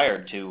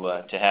required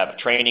to have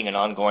training and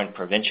ongoing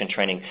prevention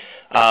training.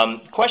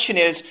 Question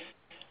is,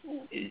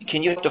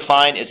 can you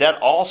define, is that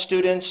all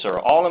students or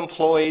all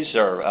employees,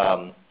 or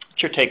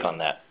what's your take on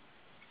that?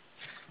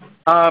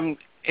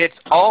 It's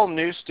all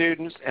new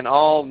students and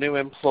all new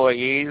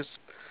employees.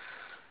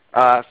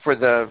 For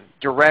the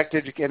direct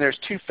education, there's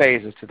two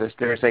phases to this.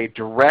 There's a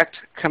direct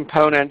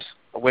component,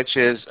 which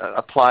is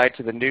applied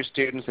to the new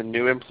students and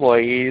new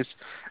employees,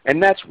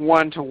 and that's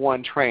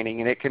one-to-one training,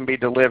 and it can be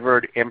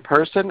delivered in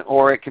person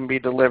or it can be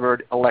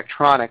delivered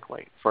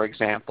electronically, for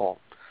example.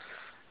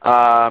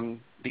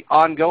 The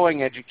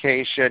ongoing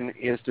education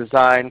is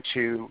designed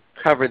to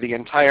cover the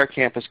entire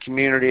campus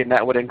community, and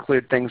that would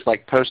include things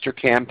like poster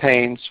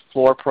campaigns,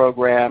 floor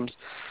programs,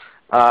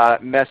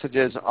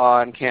 messages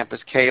on campus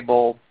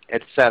cable,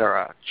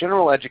 etc.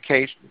 General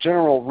education,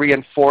 general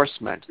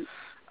reinforcement.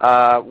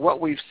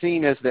 What we've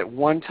seen is that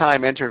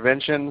one-time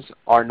interventions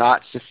are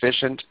not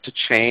sufficient to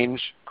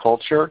change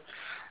culture.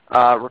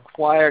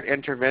 Required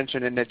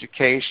intervention in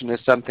education is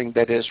something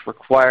that is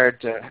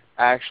required to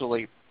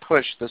actually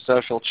push the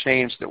social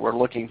change that we're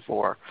looking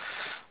for.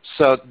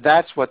 So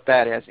that's what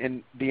that is.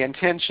 In the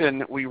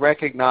intention, we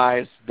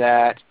recognize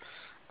that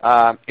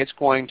it's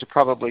going to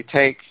probably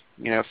take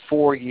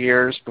 4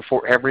 years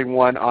before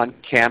everyone on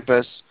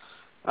campus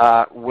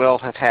will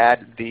have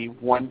had the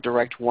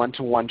direct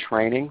one-to-one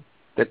training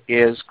that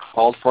is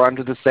called for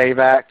under the SAVE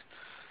Act.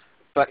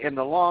 But in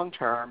the long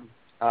term,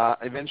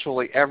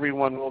 eventually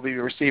everyone will be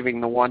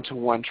receiving the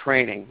one-to-one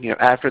training.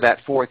 After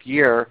that 4th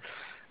year,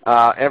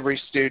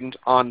 every student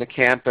on the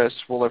campus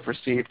will have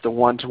received the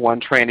one-to-one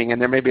training,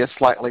 and there may be a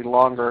slightly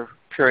longer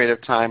period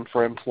of time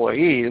for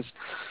employees,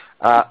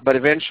 but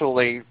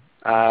eventually,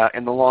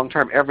 in the long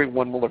term,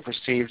 everyone will have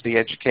received the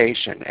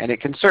education. And it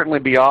can certainly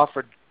be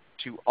offered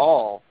to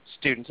all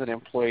students and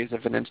employees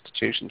if an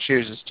institution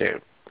chooses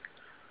to.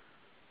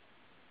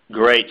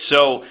 Great.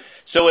 So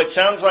it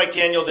sounds like,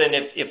 Daniel, then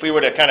if we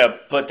were to kind of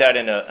put that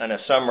in a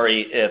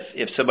summary,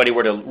 if somebody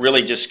were to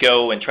really just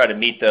go and try to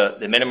meet the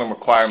minimum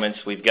requirements,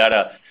 we've got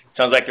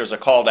sounds like there's a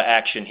call to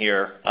action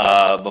here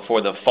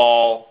before the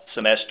fall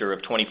semester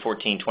of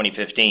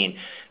 2014-2015,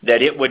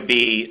 that it would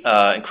be,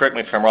 and correct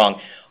me if I'm wrong,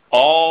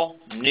 all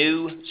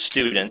new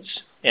students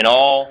and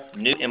all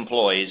new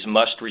employees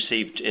must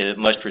receive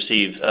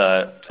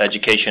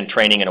education,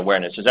 training, and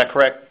awareness. Is that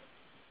correct?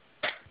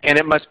 And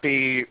it must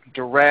be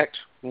direct,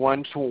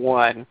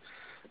 one-to-one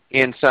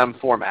in some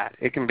format.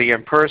 It can be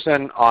in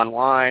person,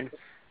 online,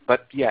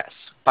 but yes,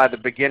 by the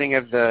beginning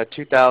of the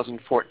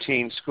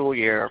 2014 school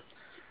year,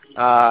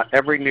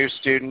 every new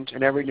student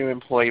and every new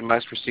employee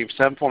must receive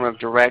some form of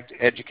direct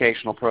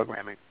educational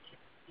programming.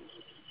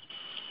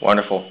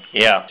 Wonderful.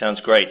 Yeah, sounds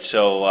great.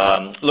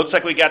 So looks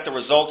like we got the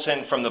results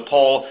in from the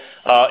poll.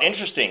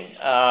 Interesting.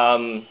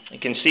 You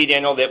can see,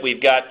 Daniel, that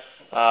we've got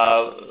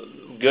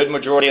good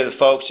majority of the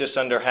folks, just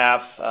under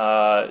half,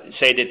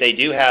 say that they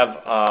do have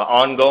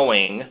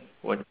ongoing.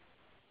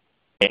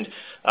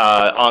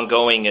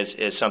 Ongoing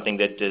is something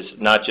that is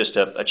not just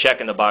a check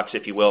in the box,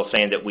 if you will,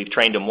 saying that we've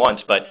trained them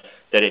once, but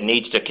that it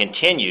needs to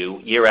continue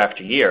year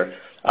after year.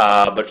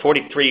 But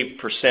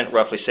 43%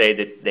 roughly say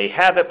that they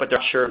have it, but they're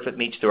not sure if it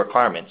meets the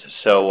requirements.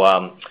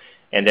 So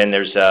and then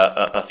there's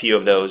a few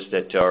of those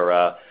that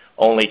are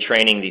only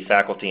training the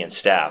faculty and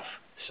staff.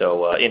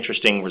 So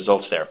interesting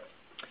results there.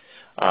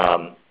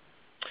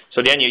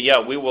 So Daniel, yeah,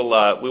 we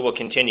will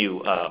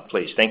continue,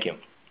 please. Thank you.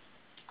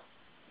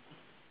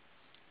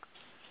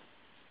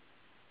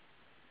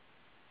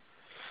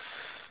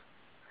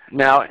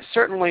 Now,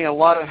 certainly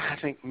I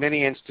think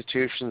many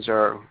institutions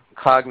are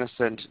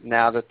cognizant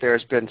now that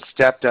there's been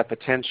stepped up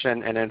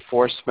attention and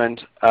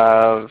enforcement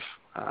of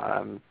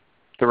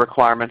the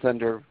requirements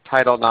under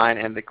Title IX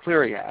and the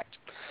Clery Act.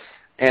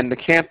 And the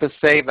Campus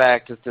Save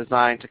Act is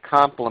designed to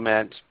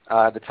complement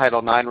the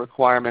Title IX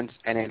requirements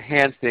and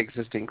enhance the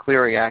existing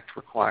Clery Act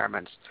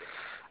requirements.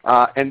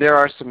 And there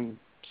are some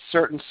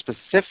certain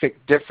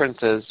specific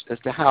differences as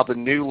to how the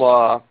new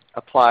law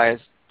applies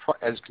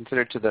as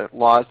considered to the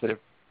laws that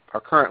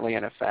are currently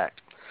in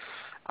effect.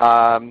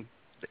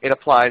 It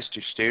applies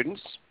to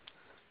students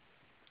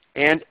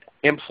and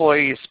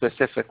employees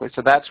specifically.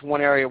 So that's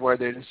one area where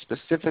it is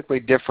specifically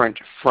different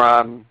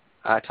from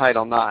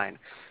Title IX,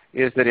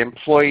 is that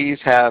employees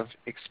have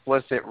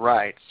explicit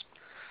rights.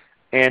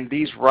 And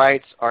these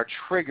rights are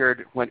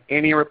triggered when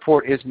any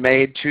report is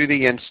made to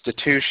the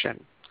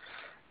institution.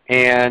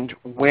 And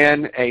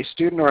when a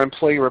student or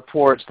employee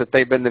reports that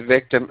they've been the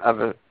victim of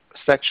a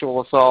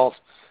sexual assault,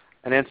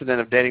 an incident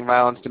of dating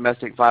violence,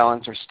 domestic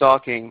violence, or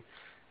stalking,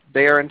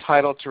 they are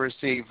entitled to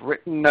receive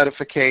written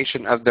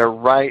notification of their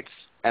rights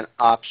and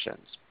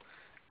options.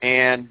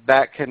 And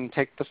that can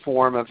take the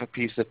form of a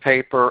piece of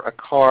paper, a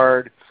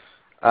card,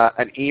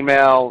 an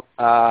email,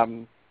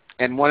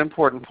 and one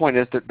important point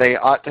is that they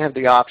ought to have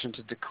the option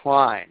to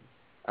decline.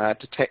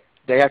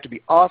 They have to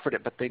be offered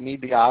it, but they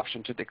need the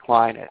option to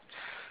decline it.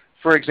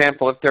 For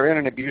example, if they're in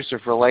an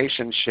abusive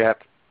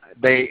relationship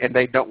and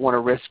they don't want to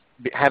risk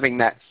having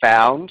that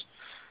found,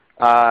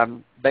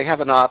 they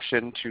have an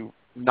option to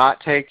not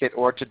take it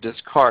or to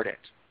discard it.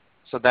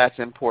 So that's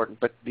important.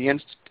 But the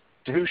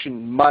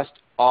institution must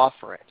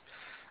offer it.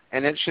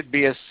 And it should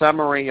be a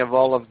summary of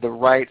all of the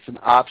rights and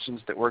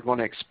options that we're going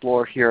to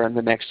explore here in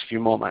the next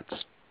few moments.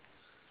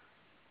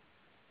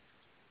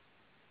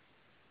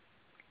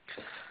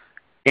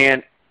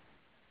 And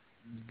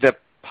the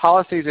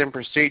policies and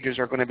procedures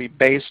are going to be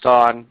based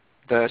on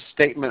the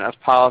statement of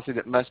policy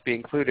that must be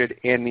included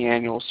in the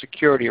annual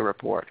security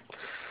report.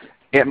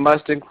 It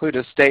must include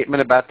a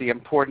statement about the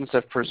importance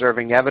of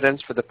preserving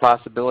evidence for the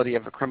possibility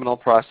of a criminal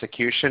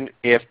prosecution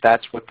if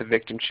that's what the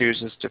victim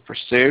chooses to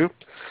pursue.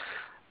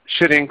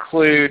 Should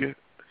include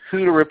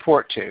who to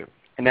report to.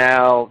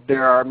 Now,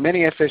 there are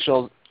many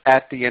officials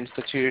at the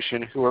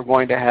institution who are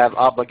going to have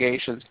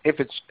obligations if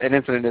an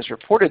incident is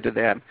reported to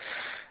them.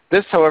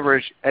 This, however,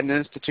 is an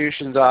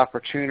institution's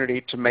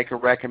opportunity to make a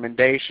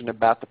recommendation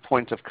about the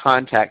points of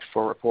contact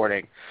for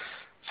reporting.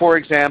 For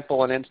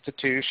example, an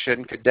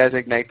institution could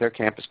designate their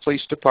campus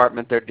police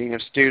department, their dean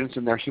of students,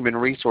 and their human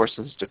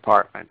resources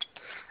department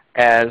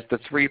as the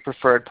 3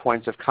 preferred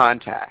points of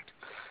contact.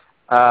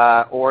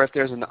 Or if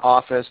there's an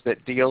office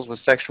that deals with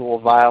sexual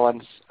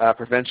violence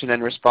prevention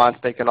and response,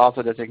 they can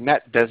also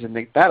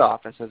designate that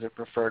office as a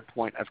preferred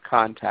point of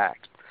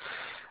contact.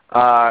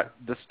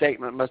 The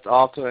statement must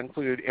also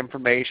include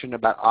information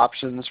about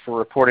options for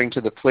reporting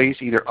to the police,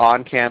 either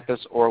on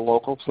campus or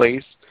local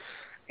police,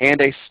 and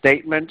a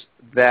statement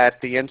that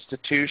the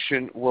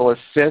institution will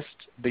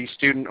assist the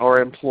student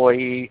or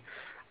employee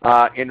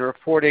in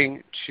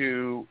reporting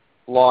to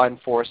law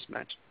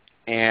enforcement.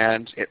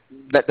 And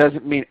that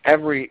doesn't mean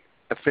every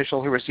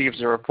official who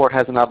receives a report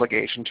has an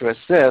obligation to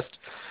assist,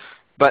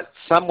 but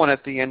someone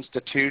at the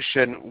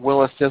institution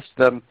will assist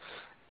them,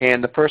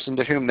 and the person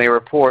to whom they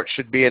report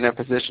should be in a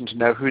position to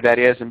know who that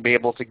is and be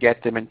able to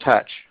get them in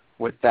touch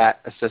with that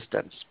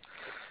assistance.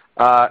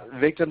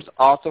 Victims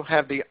also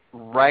have the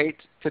right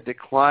to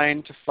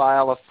decline to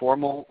file a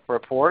formal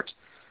report,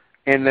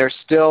 and they're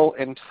still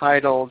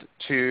entitled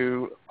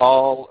to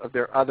all of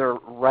their other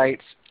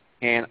rights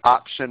and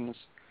options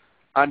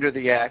under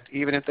the Act,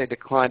 even if they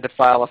decline to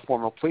file a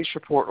formal police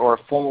report or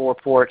a formal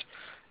report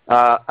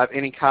of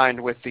any kind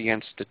with the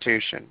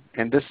institution.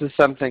 And this is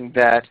something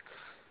that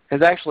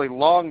has actually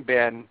long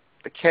been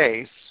the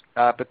case,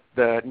 but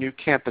the new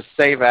Campus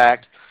Save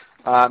Act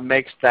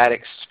makes that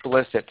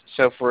explicit.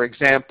 So for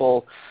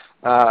example,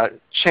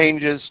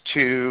 changes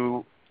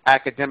to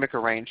academic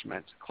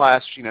arrangements,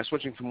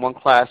 switching from one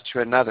class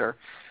to another,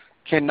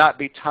 cannot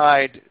be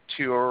tied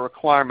to a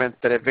requirement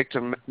that a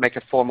victim make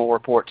a formal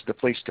report to the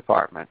police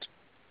department.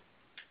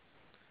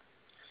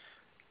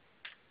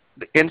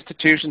 The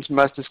institutions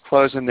must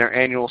disclose in their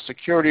annual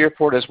security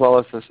report, as well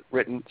as the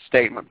written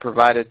statement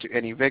provided to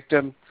any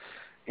victim,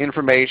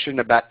 information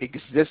about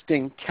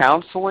existing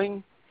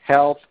counseling,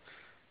 health,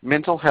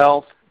 mental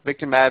health,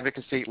 victim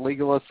advocacy,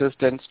 legal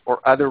assistance, or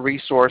other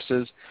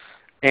resources.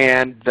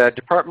 And the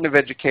Department of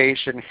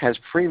Education has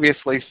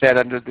previously said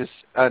under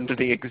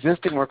the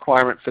existing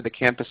requirement for the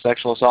Campus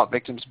Sexual Assault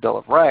Victims Bill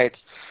of Rights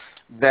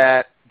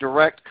that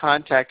direct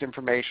contact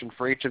information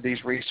for each of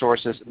these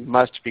resources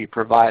must be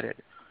provided.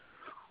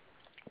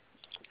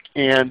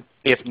 And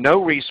if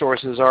no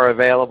resources are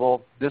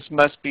available, this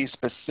must be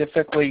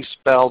specifically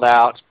spelled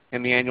out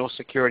in the annual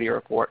security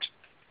report.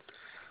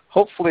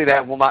 Hopefully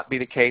that will not be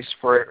the case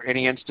for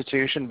any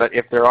institution, but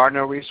if there are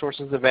no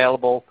resources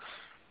available,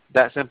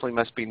 that simply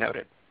must be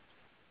noted.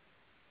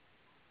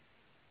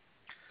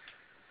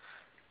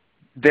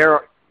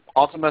 There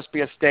also must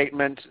be a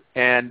statement,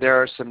 and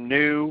there are some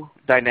new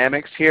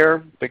dynamics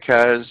here,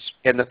 because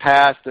in the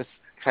past this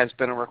has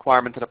been a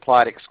requirement that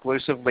applied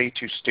exclusively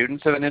to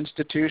students of an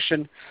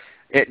institution.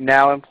 It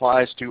now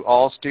applies to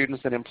all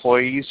students and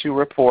employees who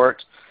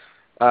report.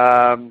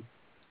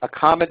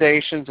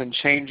 Accommodations and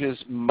changes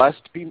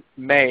must be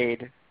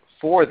made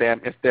for them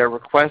if they're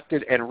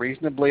requested and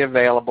reasonably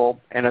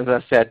available, and as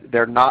I said,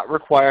 they're not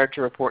required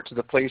to report to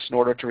the police in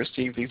order to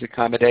receive these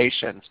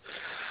accommodations.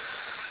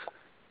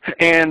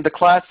 And the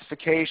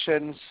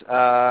classifications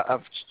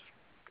of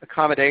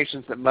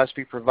accommodations that must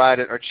be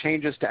provided are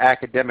changes to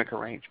academic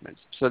arrangements.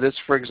 So this,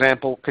 for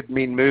example, could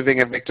mean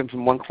moving a victim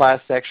from one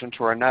class section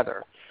to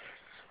another.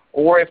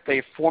 Or if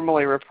they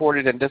formally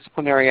reported and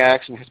disciplinary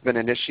action has been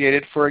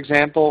initiated, for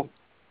example,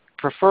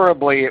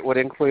 preferably it would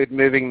include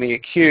moving the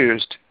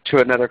accused to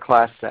another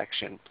class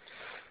section.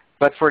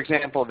 But for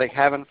example, if they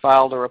haven't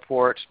filed a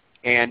report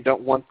and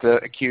don't want the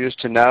accused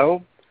to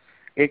know,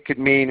 it could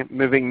mean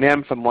moving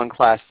them from one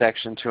class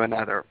section to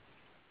another.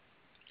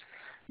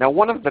 Now,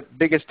 one of the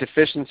biggest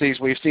deficiencies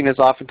we've seen is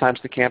oftentimes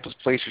the campus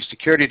police or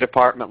security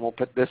department will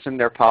put this in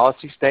their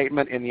policy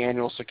statement in the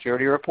annual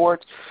security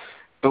report,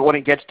 but when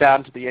it gets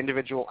down to the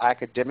individual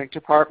academic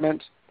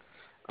department,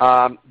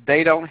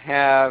 they don't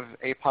have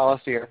a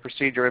policy or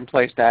procedure in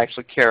place to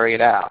actually carry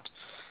it out.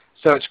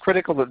 So it's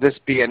critical that this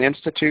be an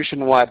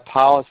institution-wide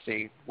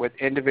policy with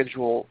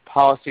individual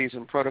policies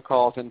and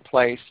protocols in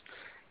place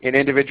in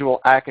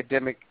individual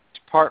academic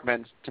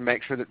departments to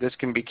make sure that this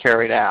can be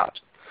carried out.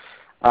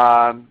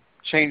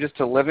 Changes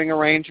to living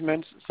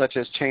arrangements, such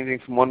as changing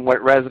from one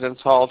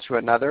residence hall to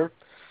another,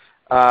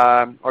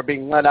 or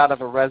being let out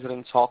of a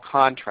residence hall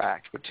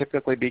contract would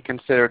typically be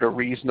considered a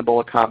reasonable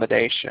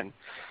accommodation.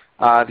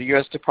 The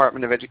U.S.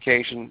 Department of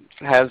Education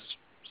has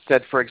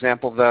said, for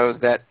example, though,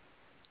 that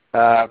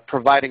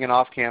providing an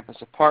off-campus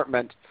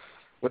apartment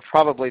would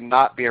probably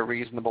not be a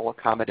reasonable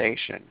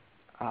accommodation.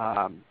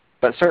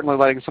 But certainly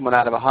letting someone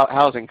out of a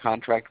housing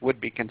contract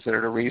would be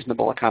considered a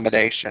reasonable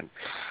accommodation.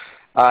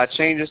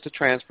 Changes to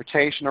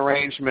transportation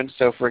arrangements,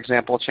 so for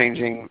example,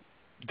 changing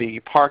the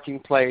parking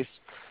place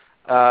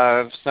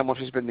of someone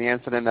who's been the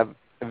incident of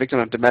a victim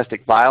of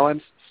domestic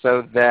violence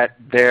so that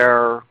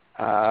their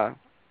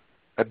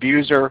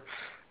abuser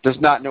does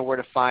not know where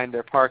to find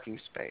their parking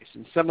space.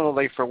 And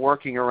similarly for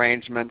working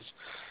arrangements,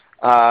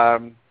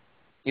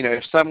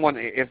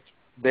 if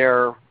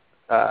their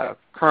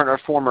current or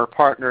former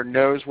partner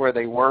knows where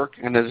they work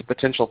and there's a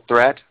potential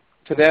threat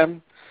to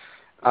them,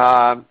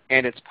 and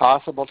it's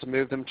possible to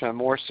move them to a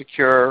more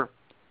secure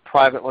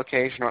private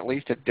location or at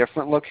least a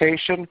different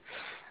location,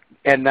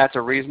 and that's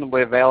a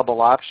reasonably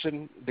available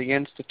option, the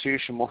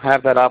institution will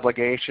have that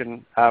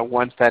obligation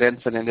once that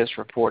incident is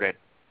reported.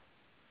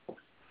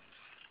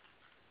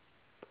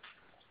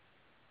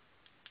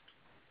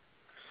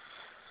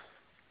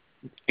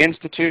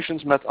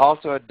 Institutions must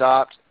also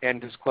adopt and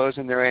disclose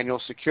in their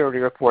annual security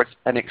reports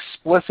an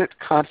explicit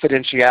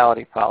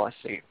confidentiality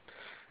policy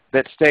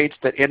that states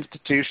that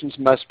institutions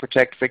must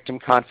protect victim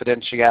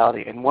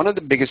confidentiality. And one of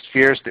the biggest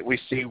fears that we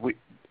see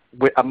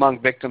among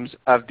victims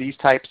of these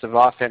types of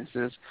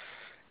offenses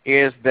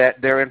is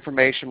that their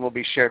information will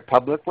be shared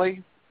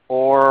publicly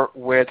or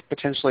with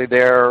potentially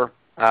their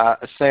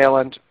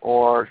assailant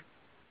or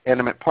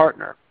intimate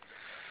partner.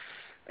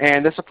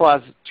 And this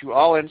applies to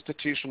all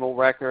institutional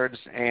records,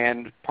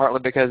 and partly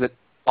because it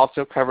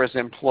also covers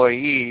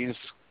employees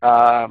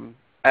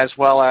as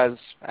well as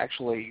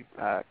actually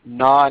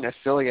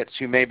non-affiliates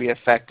who may be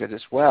affected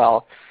as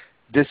well.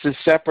 This is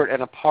separate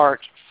and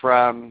apart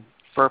from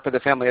FERPA, the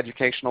Family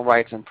Educational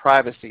Rights and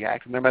Privacy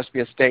Act, and there must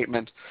be a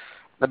statement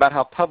about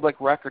how public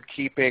record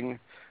keeping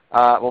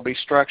will be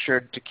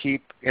structured to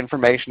keep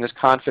information as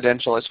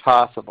confidential as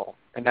possible.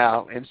 And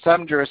now, in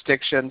some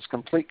jurisdictions,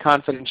 complete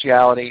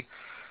confidentiality,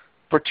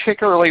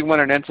 particularly when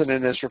an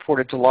incident is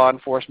reported to law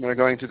enforcement or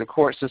going through the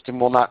court system,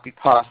 will not be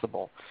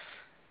possible.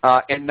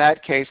 In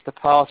that case, the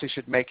policy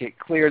should make it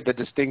clear the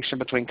distinction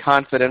between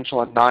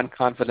confidential and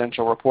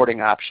non-confidential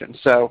reporting options.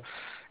 So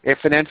if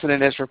an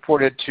incident is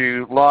reported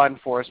to law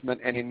enforcement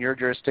and in your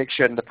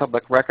jurisdiction the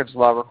public records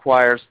law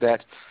requires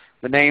that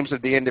the names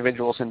of the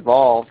individuals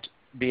involved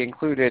be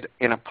included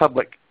in a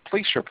public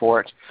police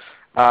report,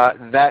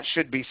 that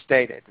should be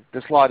stated.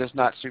 This law does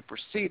not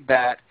supersede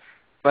that,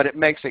 but it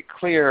makes it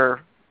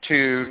clear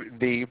to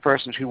the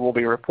persons who will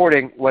be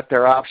reporting what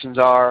their options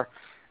are,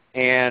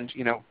 and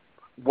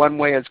one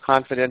way is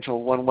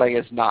confidential, one way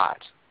is not.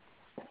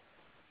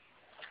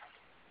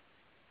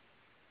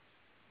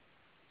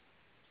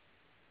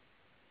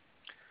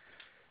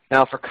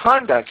 Now for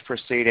conduct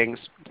proceedings,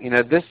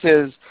 this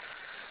has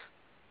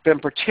been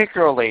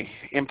particularly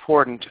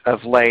important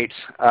of late.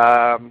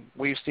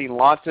 We've seen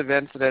lots of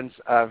incidents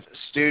of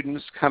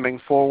students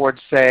coming forward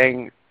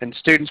saying, and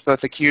students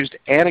both accused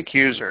and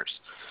accusers,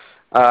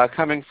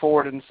 coming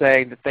forward and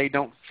saying that they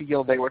don't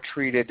feel they were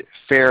treated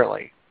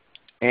fairly.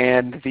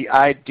 And the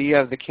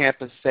idea of the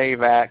Campus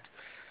Save Act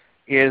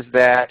is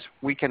that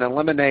we can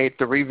eliminate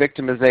the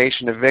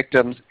re-victimization of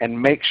victims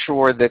and make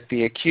sure that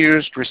the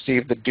accused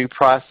receive the due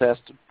process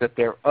that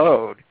they're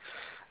owed,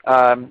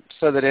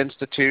 so that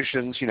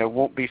institutions,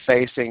 won't be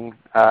facing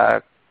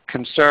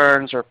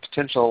concerns or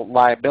potential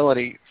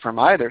liability from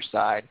either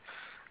side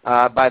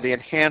by the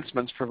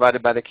enhancements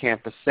provided by the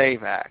Campus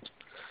Save Act.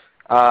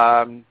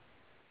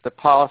 The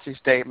policy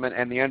statement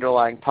and the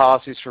underlying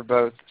policies for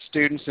both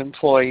students,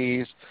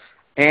 employees,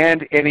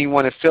 and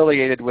anyone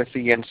affiliated with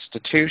the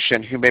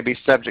institution who may be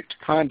subject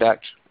to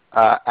conduct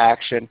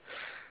action.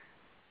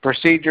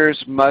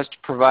 Procedures must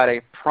provide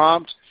a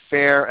prompt,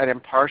 fair, and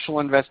impartial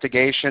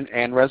investigation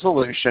and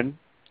resolution.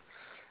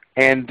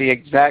 And the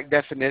exact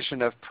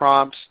definition of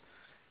prompt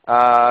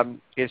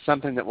is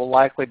something that will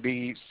likely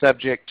be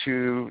subject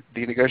to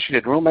the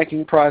negotiated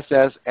rulemaking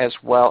process as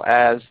well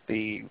as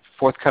the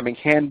forthcoming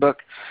handbook.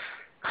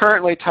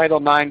 Currently, Title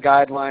IX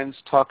guidelines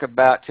talk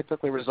about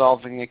typically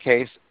resolving a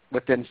case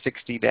within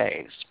 60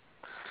 days.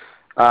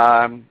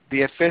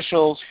 The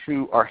officials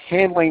who are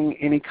handling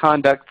any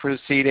conduct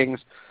proceedings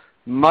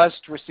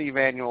must receive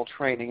annual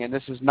training, and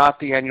this is not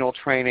the annual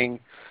training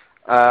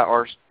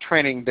or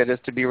training that is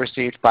to be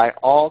received by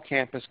all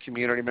campus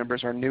community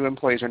members or new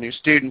employees or new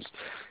students.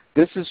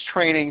 This is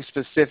training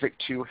specific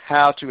to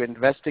how to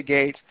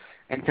investigate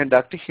and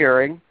conduct a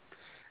hearing,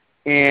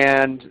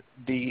 and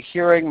the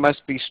hearing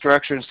must be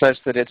structured such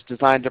that it's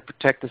designed to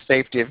protect the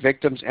safety of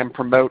victims and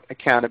promote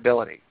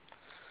accountability.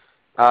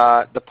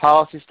 The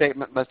policy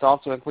statement must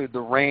also include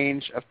the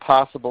range of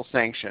possible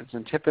sanctions,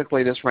 and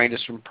typically this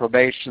ranges from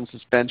probation,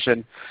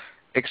 suspension,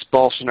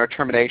 expulsion, or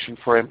termination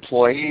for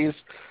employees,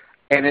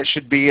 and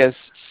it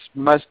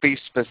must be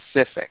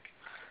specific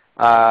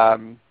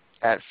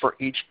for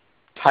each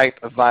type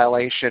of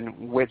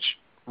violation which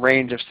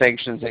range of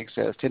sanctions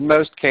exist. In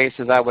most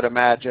cases, I would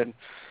imagine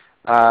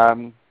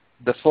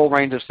the full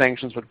range of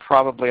sanctions would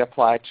probably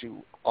apply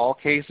to all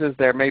cases.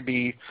 There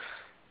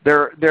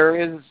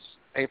is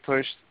a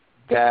push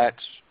that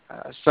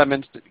some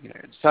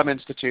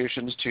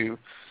institutions to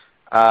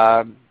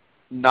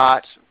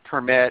not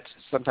permit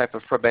some type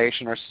of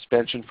probation or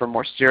suspension for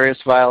more serious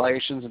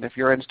violations, and if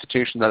your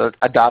institution that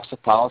adopts a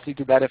policy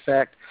to that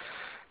effect,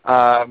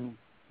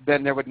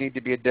 then there would need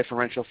to be a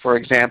differential. For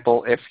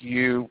example, if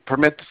you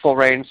permit the full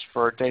range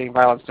for dating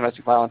violence,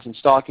 domestic violence, and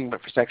stalking,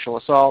 but for sexual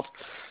assault,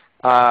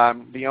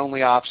 the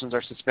only options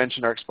are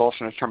suspension or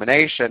expulsion or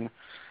termination,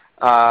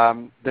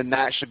 then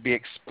that should be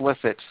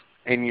explicit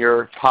in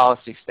your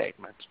policy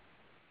statement.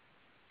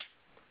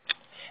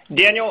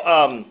 Daniel,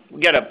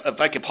 if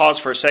I could pause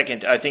for a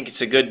second, I think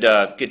it's a good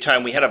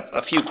time. We had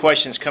a few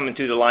questions coming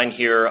through the line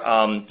here.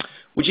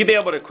 Would you be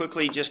able to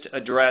quickly just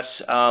address,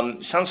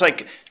 sounds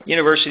like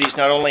universities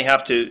not only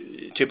have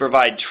to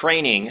provide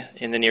training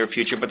in the near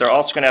future, but they're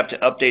also going to have to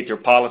update their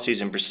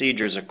policies and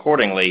procedures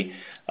accordingly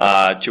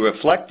to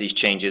reflect these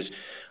changes.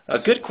 A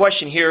good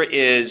question here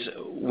is,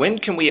 when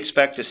can we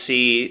expect to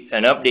see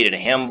an updated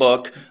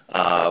handbook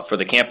for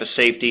the campus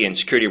safety and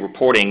security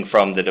reporting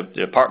from the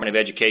Department of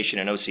Education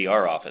and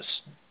OCR office?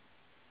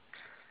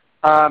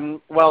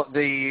 Well,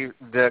 the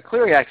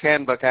Clery Act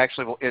handbook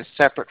actually is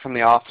separate from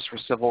the Office for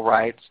Civil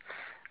Rights,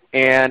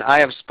 and I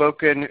have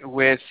spoken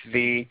with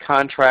the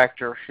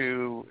contractor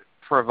who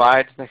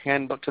provides the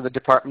handbook to the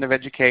Department of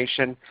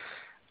Education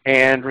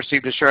and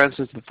received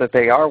assurances that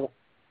they are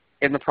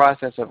in the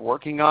process of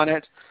working on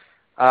it.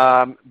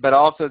 But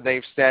also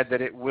they've said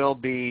that it will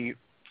be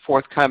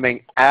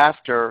forthcoming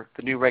after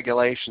the new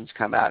regulations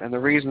come out, and the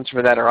reasons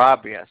for that are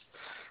obvious.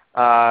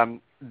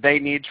 They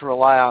need to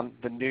rely on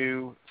the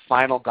new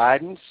final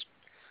guidance.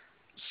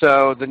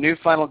 So the new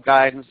final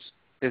guidance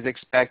is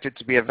expected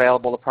to be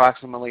available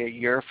approximately a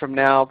year from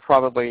now,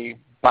 probably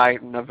by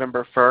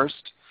November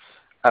 1st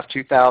of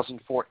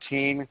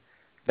 2014.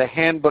 The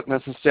handbook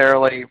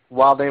necessarily,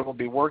 while they will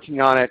be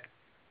working on it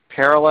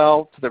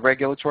parallel to the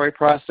regulatory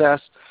process,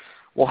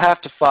 we'll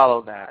have to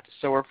follow that.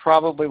 So we're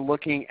probably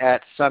looking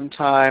at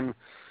sometime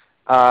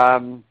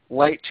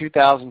late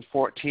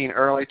 2014,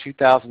 early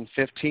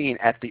 2015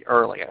 at the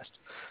earliest.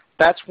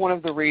 That's one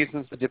of the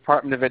reasons the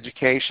Department of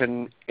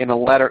Education, in a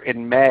letter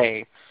in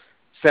May,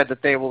 said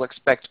that they will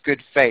expect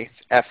good faith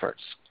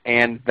efforts,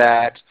 and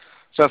that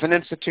so if an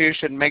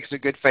institution makes a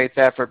good faith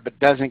effort but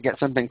doesn't get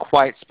something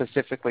quite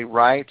specifically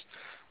right,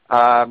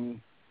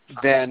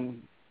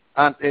 then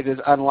it is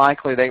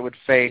unlikely they would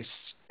face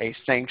a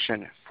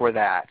sanction for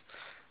that.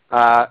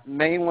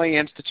 Mainly,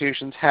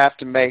 institutions have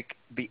to make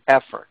the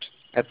effort.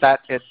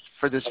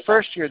 For this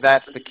first year,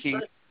 that's the key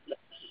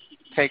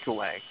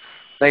takeaway.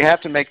 They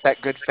have to make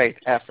that good faith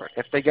effort.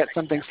 If they get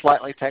something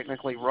slightly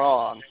technically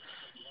wrong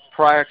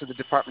prior to the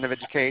Department of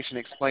Education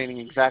explaining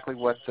exactly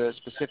what the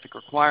specific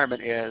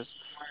requirement is,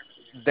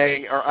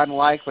 they are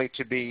unlikely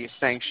to be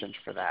sanctioned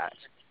for that.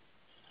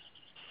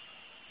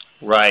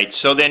 Right.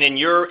 So then in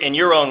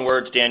your own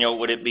words, Daniel,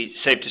 would it be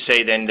safe to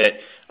say then that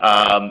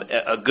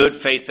a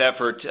good faith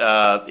effort,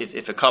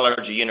 if a college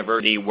or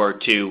university were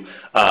to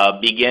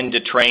begin to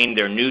train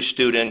their new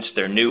students,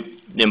 their new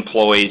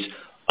employees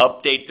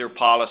update their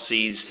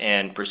policies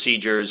and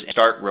procedures and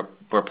start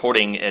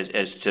reporting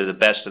as to the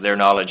best of their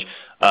knowledge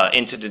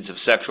incidents of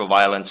sexual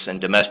violence and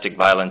domestic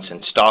violence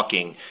and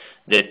stalking,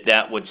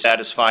 that would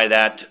satisfy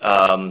that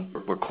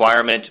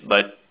requirement,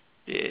 but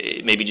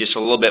maybe just a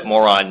little bit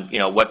more on,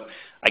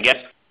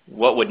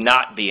 what would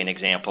not be an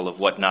example of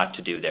what not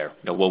to do there?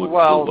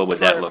 What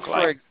would that look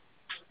like?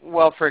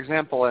 Well, for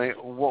example,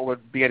 what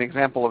would be an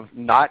example of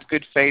not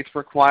good faith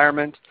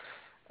requirement?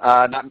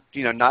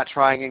 Not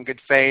trying in good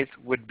faith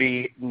would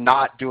be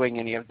not doing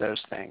any of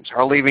those things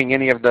or leaving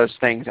any of those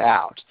things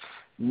out.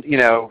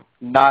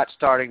 Not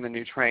starting the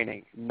new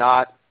training,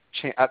 not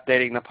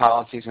updating the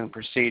policies and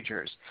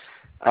procedures.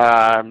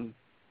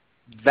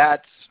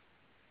 That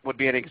would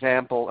be an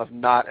example of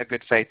not a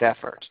good faith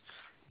effort.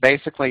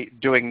 Basically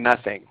doing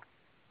nothing.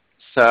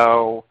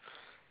 So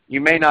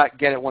you may not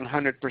get it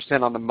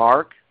 100% on the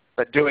mark,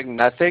 but doing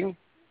nothing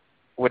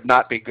would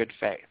not be good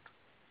faith.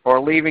 Or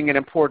leaving an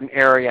important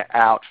area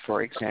out,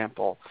 for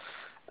example.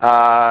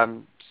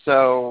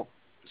 So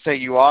say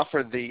you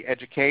offer the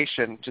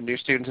education to new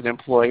students and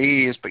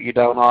employees, but you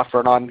don't offer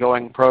an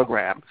ongoing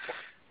program.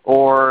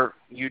 Or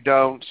you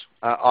don't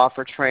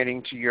offer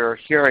training to your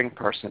hearing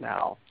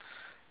personnel.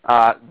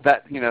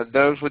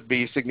 Those would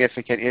be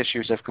significant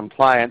issues of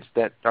compliance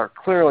that are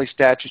clearly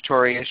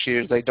statutory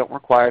issues. They don't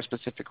require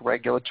specific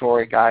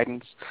regulatory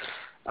guidance,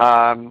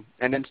 and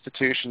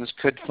institutions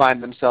could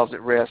find themselves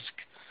at risk.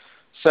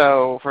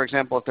 So, for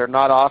example, if they're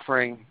not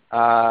offering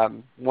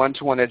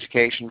one-to-one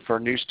education for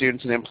new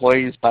students and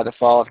employees by the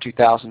fall of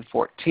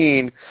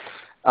 2014,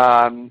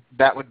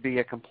 that would be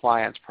a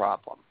compliance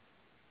problem.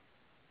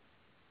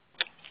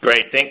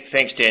 Great.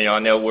 Thanks, Daniel. I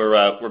know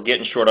we're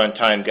getting short on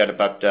time. Got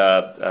about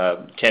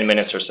 10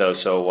 minutes or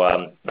so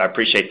I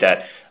appreciate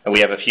that. And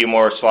we have a few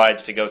more slides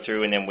to go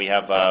through, and then we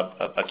have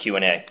a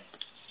Q&A.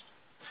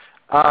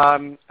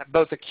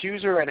 Both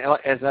accuser and,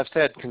 as I've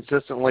said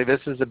consistently,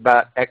 this is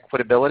about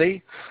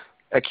equitability.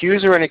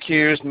 Accuser and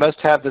accused must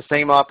have the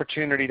same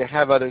opportunity to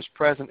have others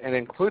present, and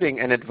including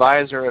an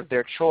advisor of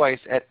their choice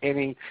at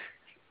any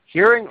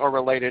hearing or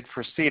related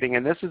proceeding.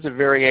 And this is a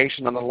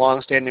variation on the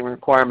longstanding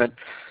requirement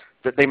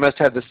that they must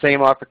have the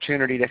same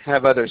opportunity to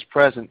have others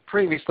present.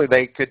 Previously,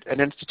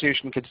 an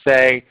institution could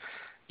say,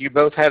 you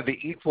both have the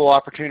equal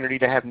opportunity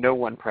to have no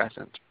one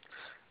present.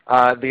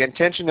 The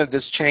intention of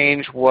this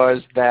change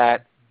was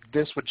that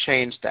this would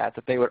change that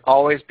they would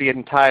always be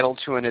entitled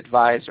to an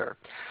advisor.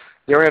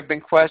 There have been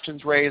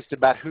questions raised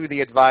about who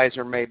the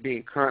advisor may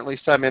be. Currently,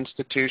 some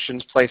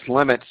institutions place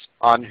limits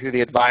on who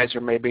the advisor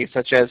may be,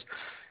 such as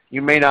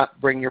you may not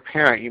bring your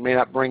parent. You may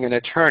not bring an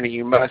attorney.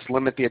 You must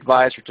limit the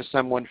advisor to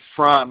someone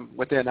from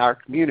within our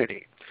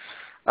community.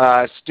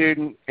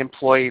 Student,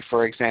 employee,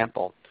 for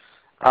example.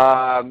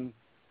 And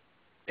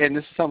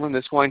this is something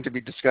that's going to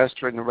be discussed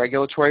during the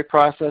regulatory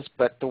process,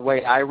 but the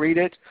way I read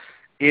it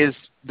is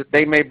that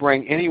they may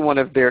bring anyone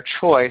of their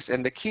choice,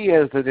 and the key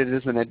is that it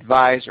is an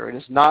advisor. It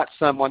is not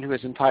someone who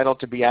is entitled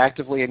to be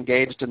actively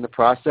engaged in the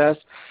process.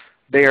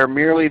 They are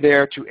merely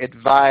there to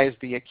advise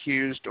the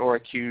accused or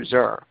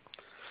accuser.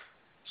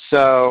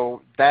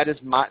 So that is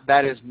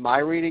my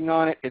reading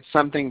on it. It's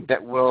something that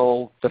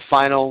the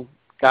final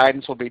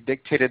guidance will be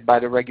dictated by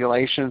the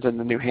regulations in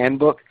the new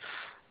handbook,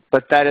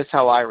 but that is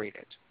how I read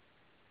it.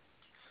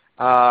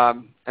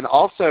 And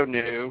also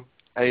new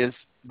is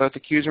both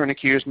accuser and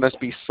accused must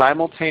be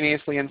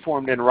simultaneously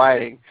informed in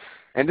writing.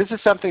 And this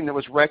is something that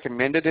was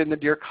recommended in the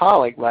Dear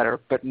Colleague letter,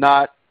 but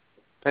not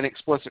an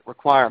explicit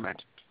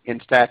requirement in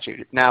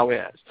statute. It now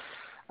is.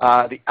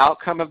 The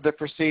outcome of the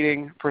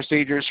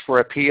procedures for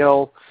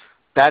appeal,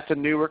 that's a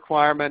new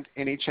requirement.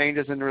 Any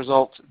changes in the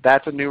results,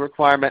 that's a new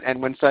requirement.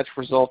 And when such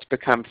results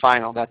become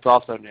final, that's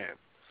also new.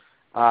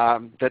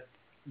 That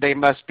they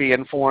must be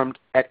informed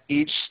at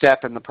each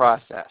step in the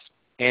process.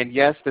 And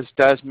yes, this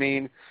does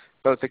mean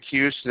both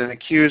accused and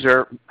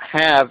accuser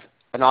have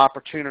an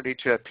opportunity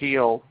to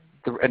appeal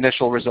the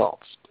initial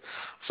results.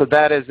 So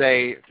that is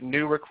a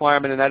new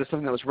requirement, and that is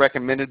something that was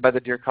recommended by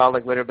the Dear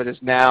Colleague letter, but is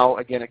now,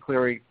 again, a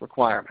Clery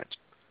requirement.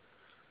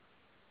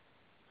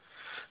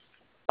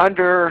 I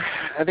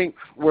think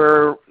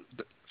for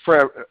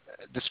a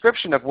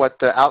description of what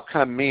the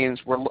outcome means,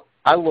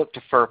 I look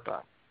to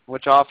FERPA,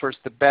 which offers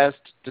the best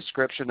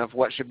description of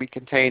what should be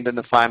contained in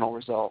the final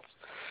results.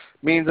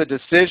 Means a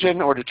decision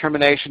or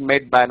determination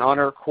made by an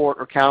honor court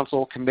or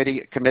council,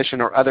 committee, commission,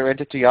 or other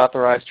entity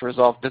authorized to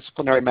resolve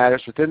disciplinary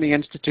matters within the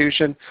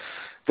institution.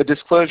 The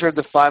disclosure of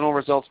the final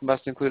results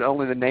must include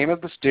only the name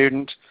of the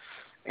student,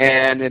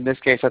 and in this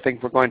case I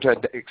think we're going to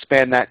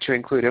expand that to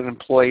include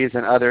employees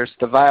and others,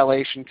 the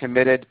violation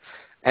committed,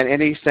 and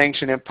any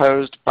sanction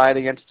imposed by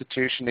the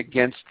institution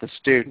against the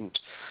student.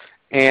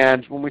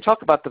 And when we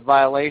talk about the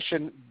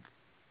violation,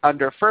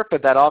 under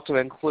FERPA that also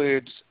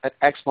includes an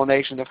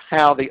explanation of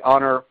how the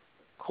honor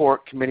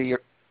court, committee,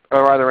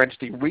 or other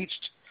entity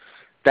reached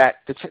that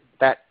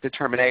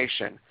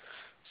determination.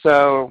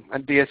 So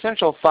the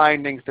essential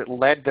findings that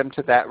led them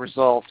to that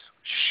result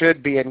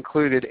should be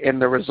included in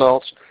the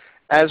results,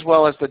 as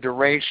well as the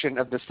duration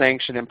of the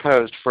sanction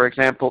imposed. For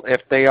example,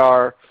 if they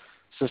are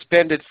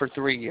suspended for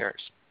 3 years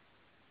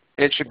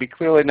it should be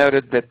clearly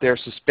noted that they're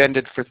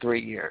suspended for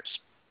 3 years.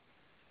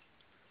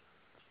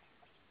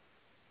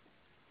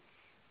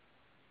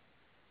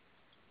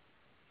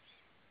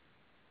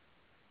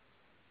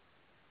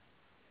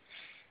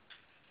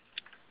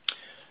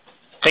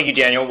 Thank you,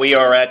 Daniel. We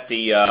are at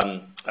the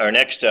our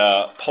next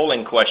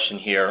polling question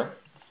here.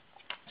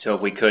 So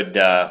if we could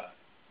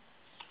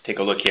take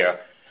a look here.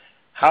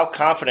 How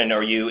confident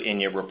are you in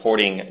your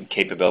reporting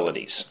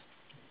capabilities?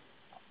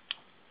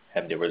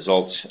 Have the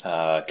results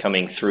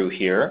coming through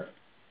here.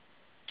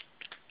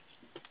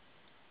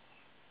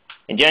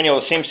 And Daniel,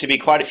 it seems to be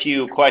quite a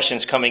few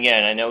questions coming in.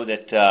 I know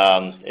that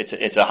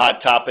it's a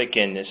hot topic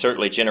and it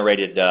certainly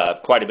generated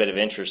quite a bit of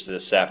interest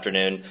this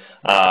afternoon.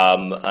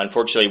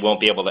 Unfortunately, we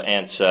won't be able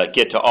to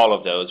get to all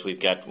of those.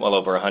 We've got well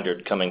over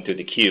 100 coming through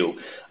the queue.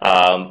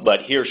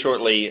 But here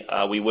shortly,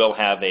 we will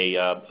have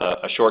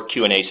a short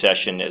Q&A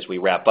session as we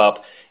wrap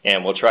up,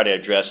 and we'll try to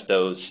address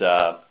those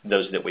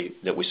that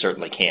we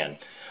certainly can.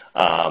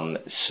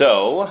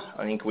 So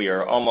I think we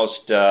are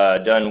almost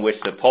done with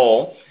the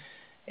poll.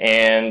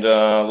 And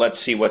let's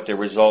see what the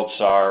results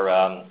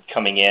are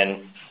coming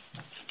in.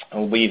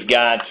 We've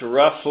got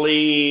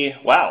roughly,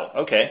 wow,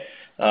 okay,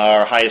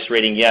 our highest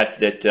rating yet,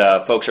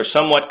 that folks are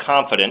somewhat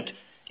confident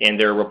in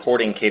their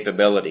reporting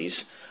capabilities.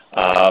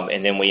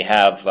 And then we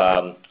have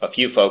a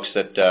few folks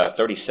that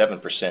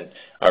 37%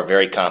 are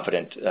very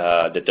confident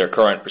that their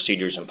current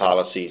procedures and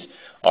policies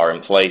are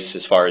in place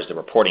as far as the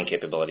reporting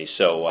capabilities.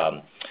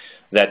 So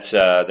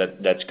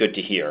that's good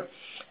to hear.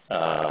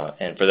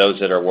 And for those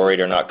that are worried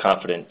or not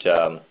confident,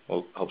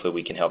 hopefully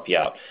we can help you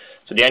out.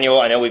 So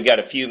Daniel, I know we've got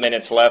a few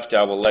minutes left.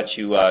 I will let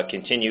you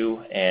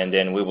continue, and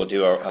then we will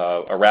do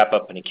a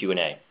wrap-up and a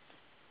Q&A.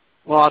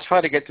 Well, I'll try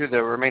to get through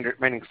the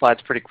remaining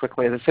slides pretty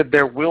quickly. As I said,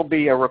 there will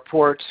be a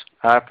report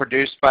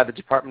produced by the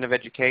Department of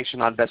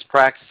Education on best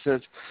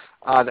practices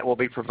that will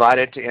be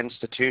provided to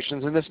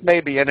institutions, and this may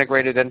be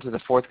integrated into the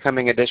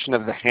forthcoming edition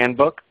of the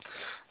handbook.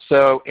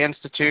 So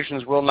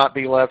institutions will not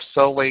be left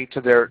solely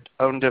to their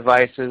own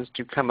devices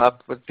to come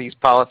up with these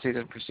policies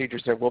and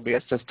procedures. There will be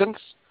assistance.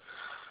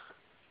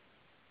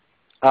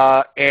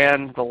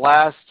 And the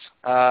last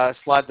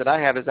slide that I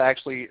have is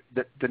actually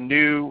the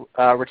new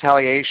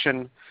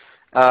anti-retaliation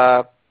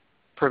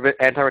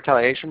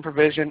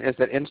provision is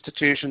that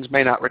institutions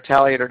may not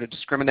retaliate or to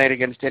discriminate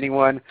against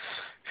anyone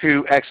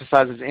who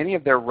exercises any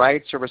of their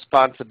rights or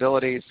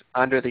responsibilities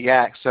under the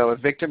Act. So a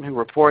victim who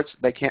reports,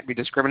 they can't be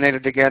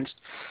discriminated against.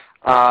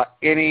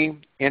 Any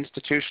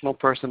institutional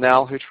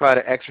personnel who try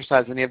to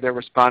exercise any of their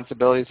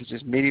responsibilities, such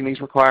as meeting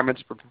these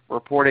requirements,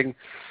 reporting,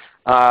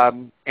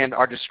 and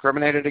are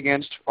discriminated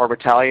against or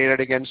retaliated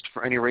against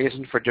for any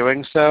reason for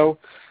doing so,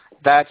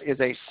 that is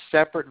a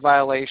separate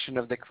violation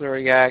of the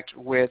Clery Act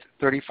with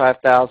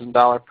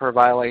 $35,000 per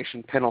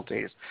violation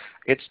penalties.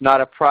 It's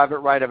not a private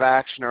right of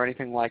action or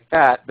anything like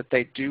that, but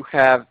they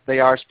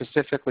are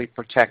specifically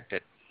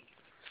protected.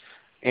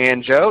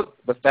 And Joe,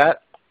 with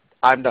that,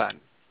 I'm done.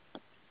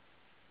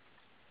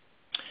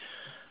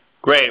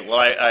 Great. Well,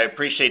 I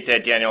appreciate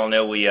that, Daniel. I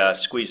know we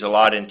squeezed a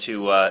lot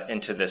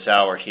into this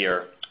hour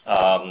here.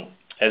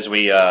 As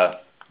we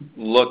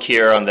look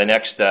here on the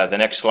next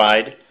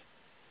slide,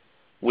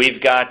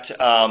 we've got,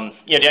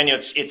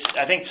 Daniel.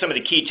 I think some of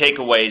the key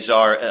takeaways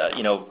are,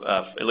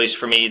 at least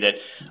for me, that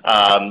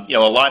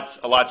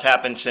a lot's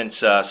happened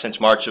since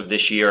March of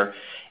this year,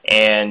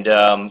 and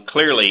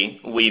clearly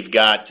we've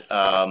got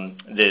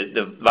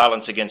the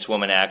Violence Against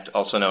Women Act,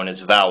 also known as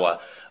VAWA,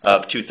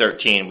 of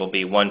 2013 will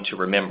be one to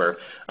remember.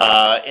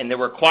 And the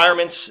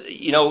requirements,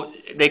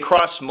 they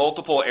cross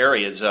multiple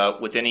areas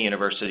within a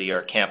university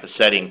or campus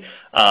setting.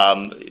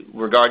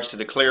 Regards to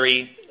the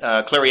Clery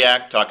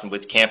Act, talking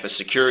with campus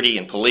security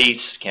and police,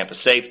 campus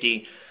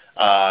safety,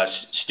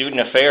 student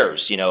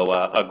affairs,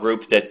 a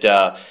group that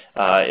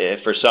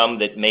for some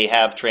that may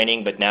have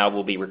training but now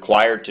will be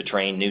required to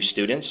train new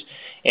students.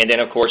 And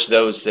then, of course,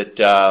 those that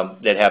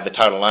have the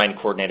Title IX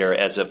coordinator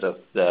as of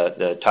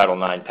the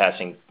Title IX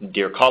passing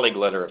Dear Colleague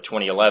letter of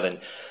 2011.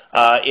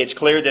 It's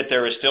clear that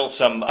there is still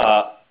some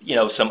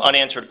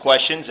unanswered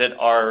questions that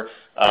are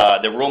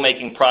the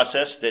rulemaking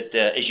process that,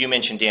 as you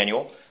mentioned,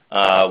 Daniel,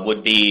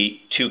 would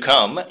be to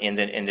come in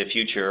the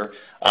future.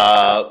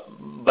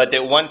 But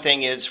the one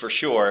thing is for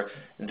sure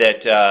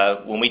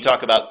that when we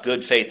talk about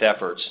good faith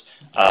efforts,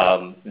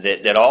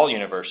 that all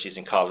universities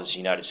and colleges in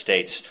the United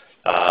States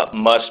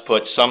must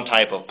put some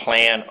type of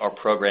plan or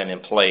program in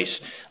place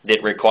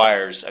that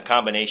requires a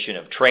combination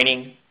of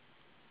training,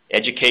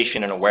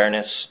 education and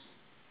awareness,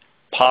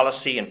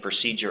 policy and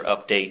procedure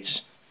updates,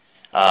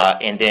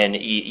 and then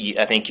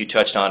I think you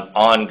touched on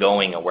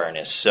ongoing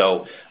awareness.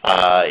 So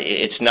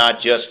it's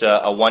not just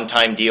a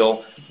one-time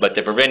deal, but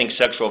the Preventing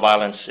Sexual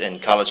Violence in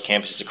College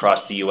Campuses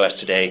across the U.S.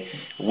 today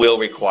will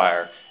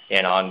require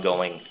an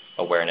ongoing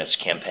awareness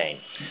campaign.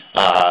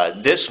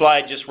 This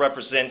slide just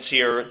represents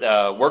here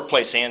the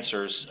Workplace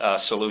Answers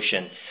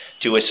solution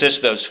to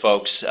assist those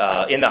folks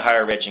in the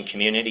higher education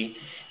community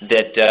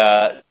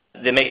that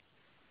may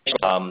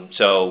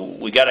So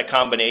we got a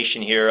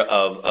combination here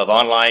of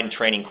online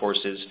training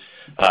courses,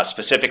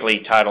 specifically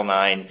Title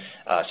IX,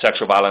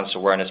 sexual violence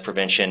awareness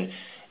prevention,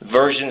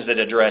 versions that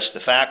address the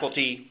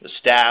faculty, the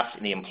staff,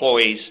 and the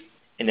employees,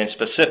 and then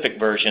specific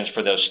versions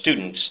for those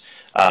students.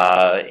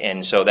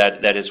 And so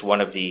that is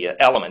one of the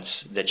elements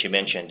that you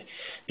mentioned.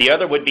 The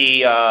other would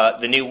be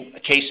the new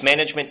case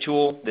management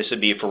tool. This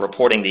would be for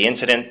reporting the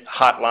incident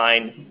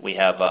hotline. We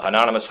have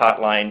anonymous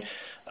hotline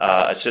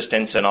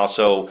assistance and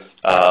also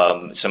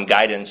some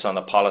guidance on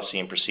the policy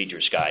and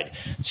procedures guide.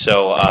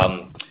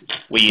 So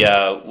we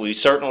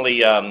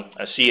certainly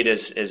see it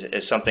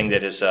as something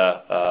that is,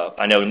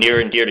 I know, near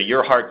and dear to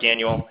your heart,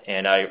 Daniel,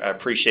 and I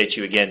appreciate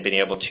you again being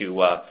able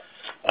to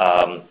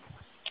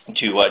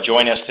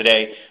join us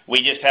today.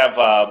 We just have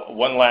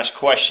one last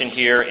question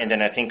here, and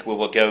then I think we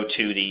will go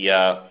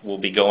to we'll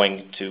be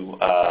going to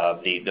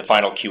the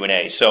final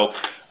Q&A. So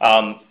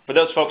for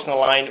those folks on the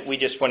line, we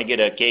just want to get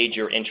a gauge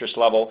your interest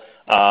level.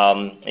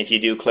 If you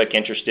do click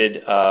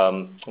interested,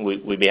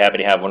 we'd be happy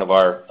to have one of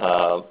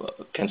our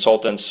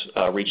consultants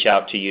reach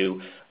out to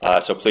you.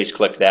 So please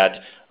click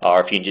that,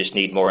 or if you just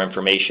need more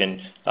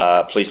information,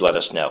 please let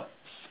us know.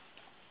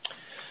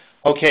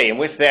 Okay, and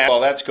with that, while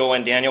that's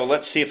going, Daniel,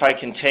 let's see if I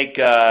can take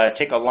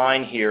a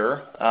line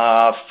here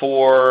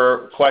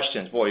for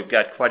questions. Boy, we've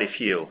got quite a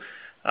few.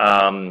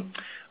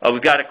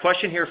 We've got a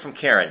question here from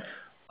Karen.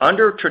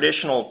 Under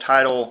traditional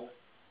Title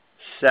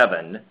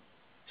VII,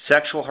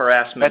 sexual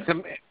harassment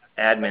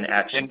admin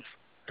action.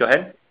 Go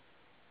ahead.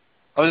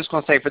 I was just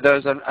going to say, for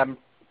those, I'm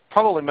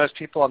probably most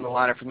people on the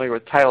line are familiar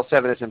with Title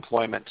VII as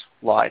employment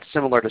law. It's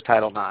similar to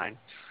Title IX.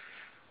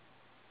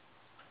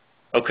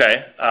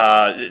 Okay.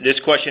 This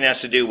question has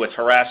to do with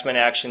harassment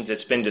actions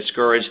that's been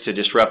discouraged to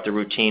disrupt the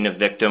routine of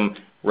victim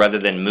rather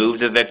than move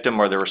the victim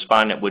or the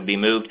respondent would be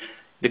moved.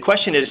 The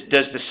question is,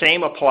 does the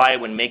same apply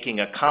when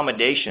making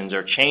accommodations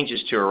or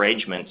changes to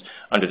arrangements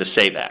under the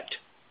SAVE Act?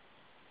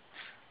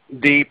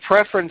 The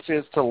preference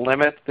is to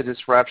limit the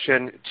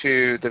disruption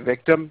to the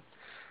victim,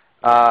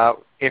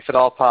 if at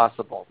all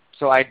possible.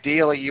 So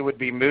ideally, you would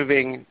be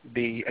moving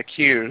the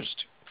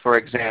accused, for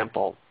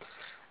example.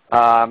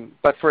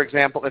 But for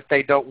example, if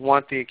they don't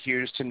want the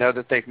accused to know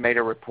that they've made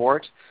a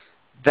report,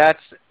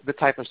 that's the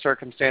type of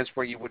circumstance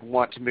where you would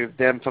want to move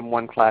them from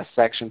one class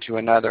section to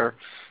another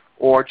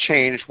or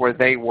change where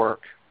they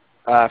work,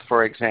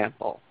 for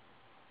example.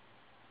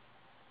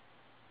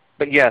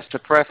 But yes, the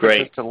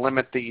preference is to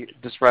limit the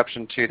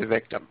disruption to the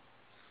victim.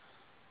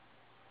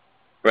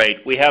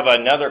 Great. We have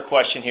another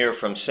question here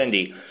from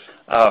Cindy.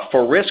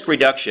 For risk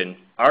reduction,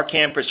 our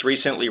campus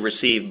recently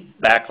received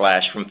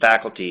backlash from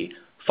faculty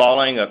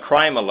following a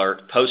crime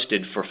alert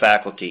posted for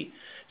faculty,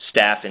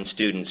 staff, and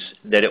students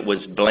that it was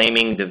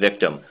blaming the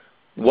victim.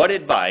 What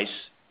advice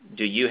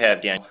do you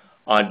have, Daniel,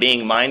 on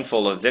being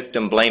mindful of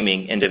victim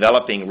blaming and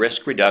developing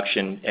risk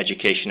reduction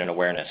education and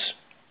awareness?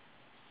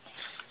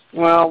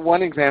 Well,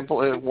 one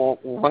example,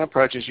 one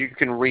approach is you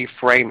can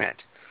reframe it.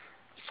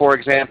 For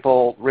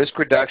example, risk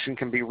reduction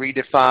can be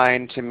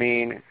redefined to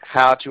mean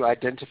how to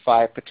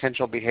identify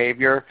potential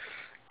behavior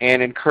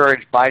and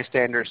encourage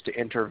bystanders to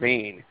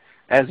intervene,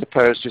 as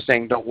opposed to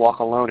saying don't walk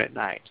alone at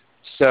night.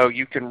 So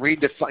you can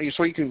redefine,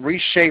 so you can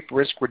reshape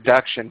risk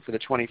reduction for the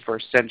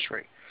 21st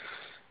century.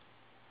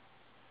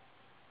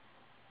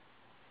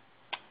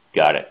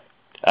 Got it.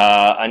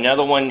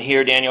 Another one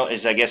here, Daniel,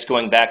 is I guess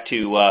going back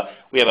to,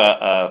 we have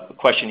a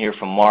question here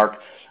from Mark.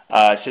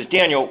 It says,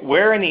 Daniel,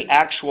 where in the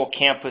actual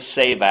Campus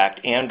SAVE Act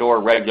and or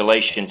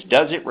regulations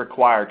does it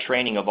require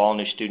training of all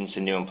new students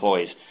and new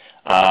employees?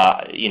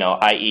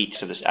 I.e.,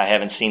 so I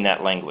haven't seen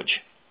that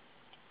language.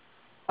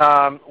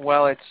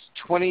 Well, it's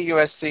 20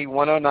 U.S.C.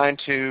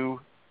 1092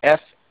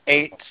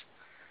 F8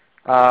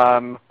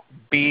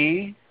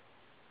 B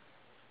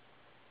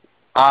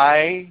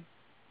I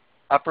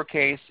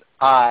uppercase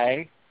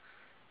I,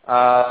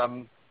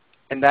 and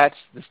that's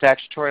the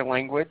statutory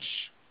language.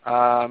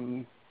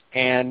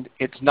 And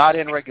it's not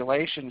in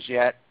regulations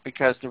yet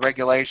because the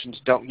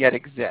regulations don't yet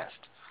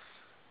exist.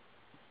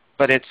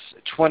 But it's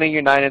 20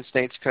 United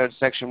States Code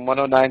Section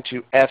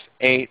 1092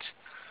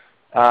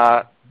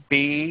 F8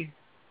 B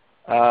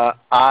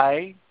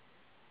I,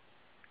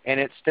 and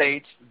it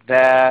states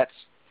that,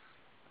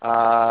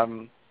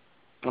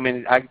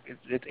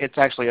 it's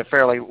actually a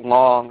fairly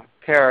long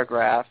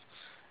paragraph,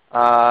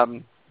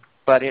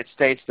 but it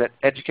states that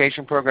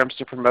education programs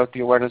to promote the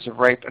awareness of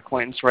rape,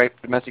 acquaintance rape,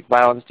 domestic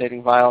violence,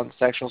 dating violence,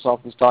 sexual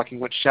assault, and stalking,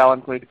 which shall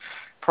include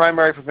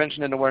primary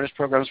prevention and awareness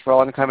programs for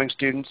all incoming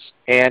students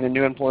and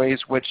new employees,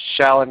 which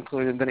shall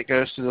include, and then it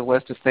goes through the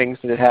list of things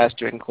that it has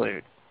to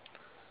include.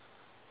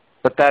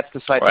 But that's the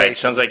citation. Right.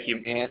 Sounds like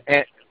you. And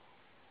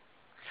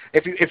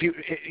if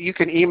you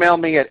can email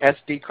me at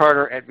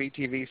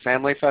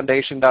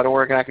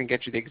sdcarter@vtvfamilyfoundation.org, and I can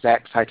get you the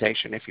exact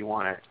citation if you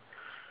want it.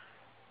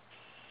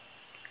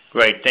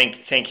 Great.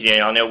 Thank you,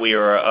 Daniel. I know we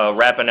are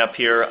wrapping up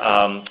here.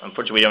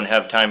 Unfortunately, we don't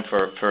have time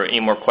for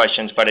any more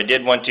questions, but I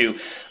did want to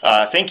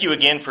thank you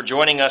again for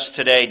joining us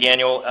today,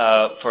 Daniel,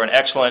 for an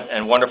excellent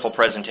and wonderful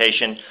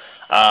presentation.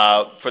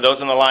 For those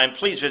on the line,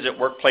 please visit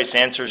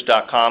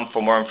workplaceanswers.com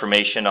for more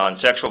information on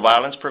sexual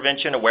violence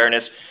prevention,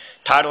 awareness,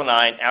 Title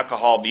IX,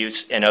 alcohol abuse,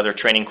 and other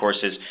training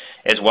courses,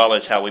 as well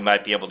as how we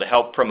might be able to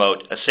help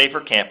promote a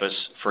safer campus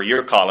for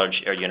your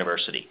college or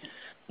university.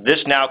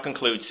 This now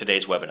concludes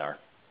today's webinar.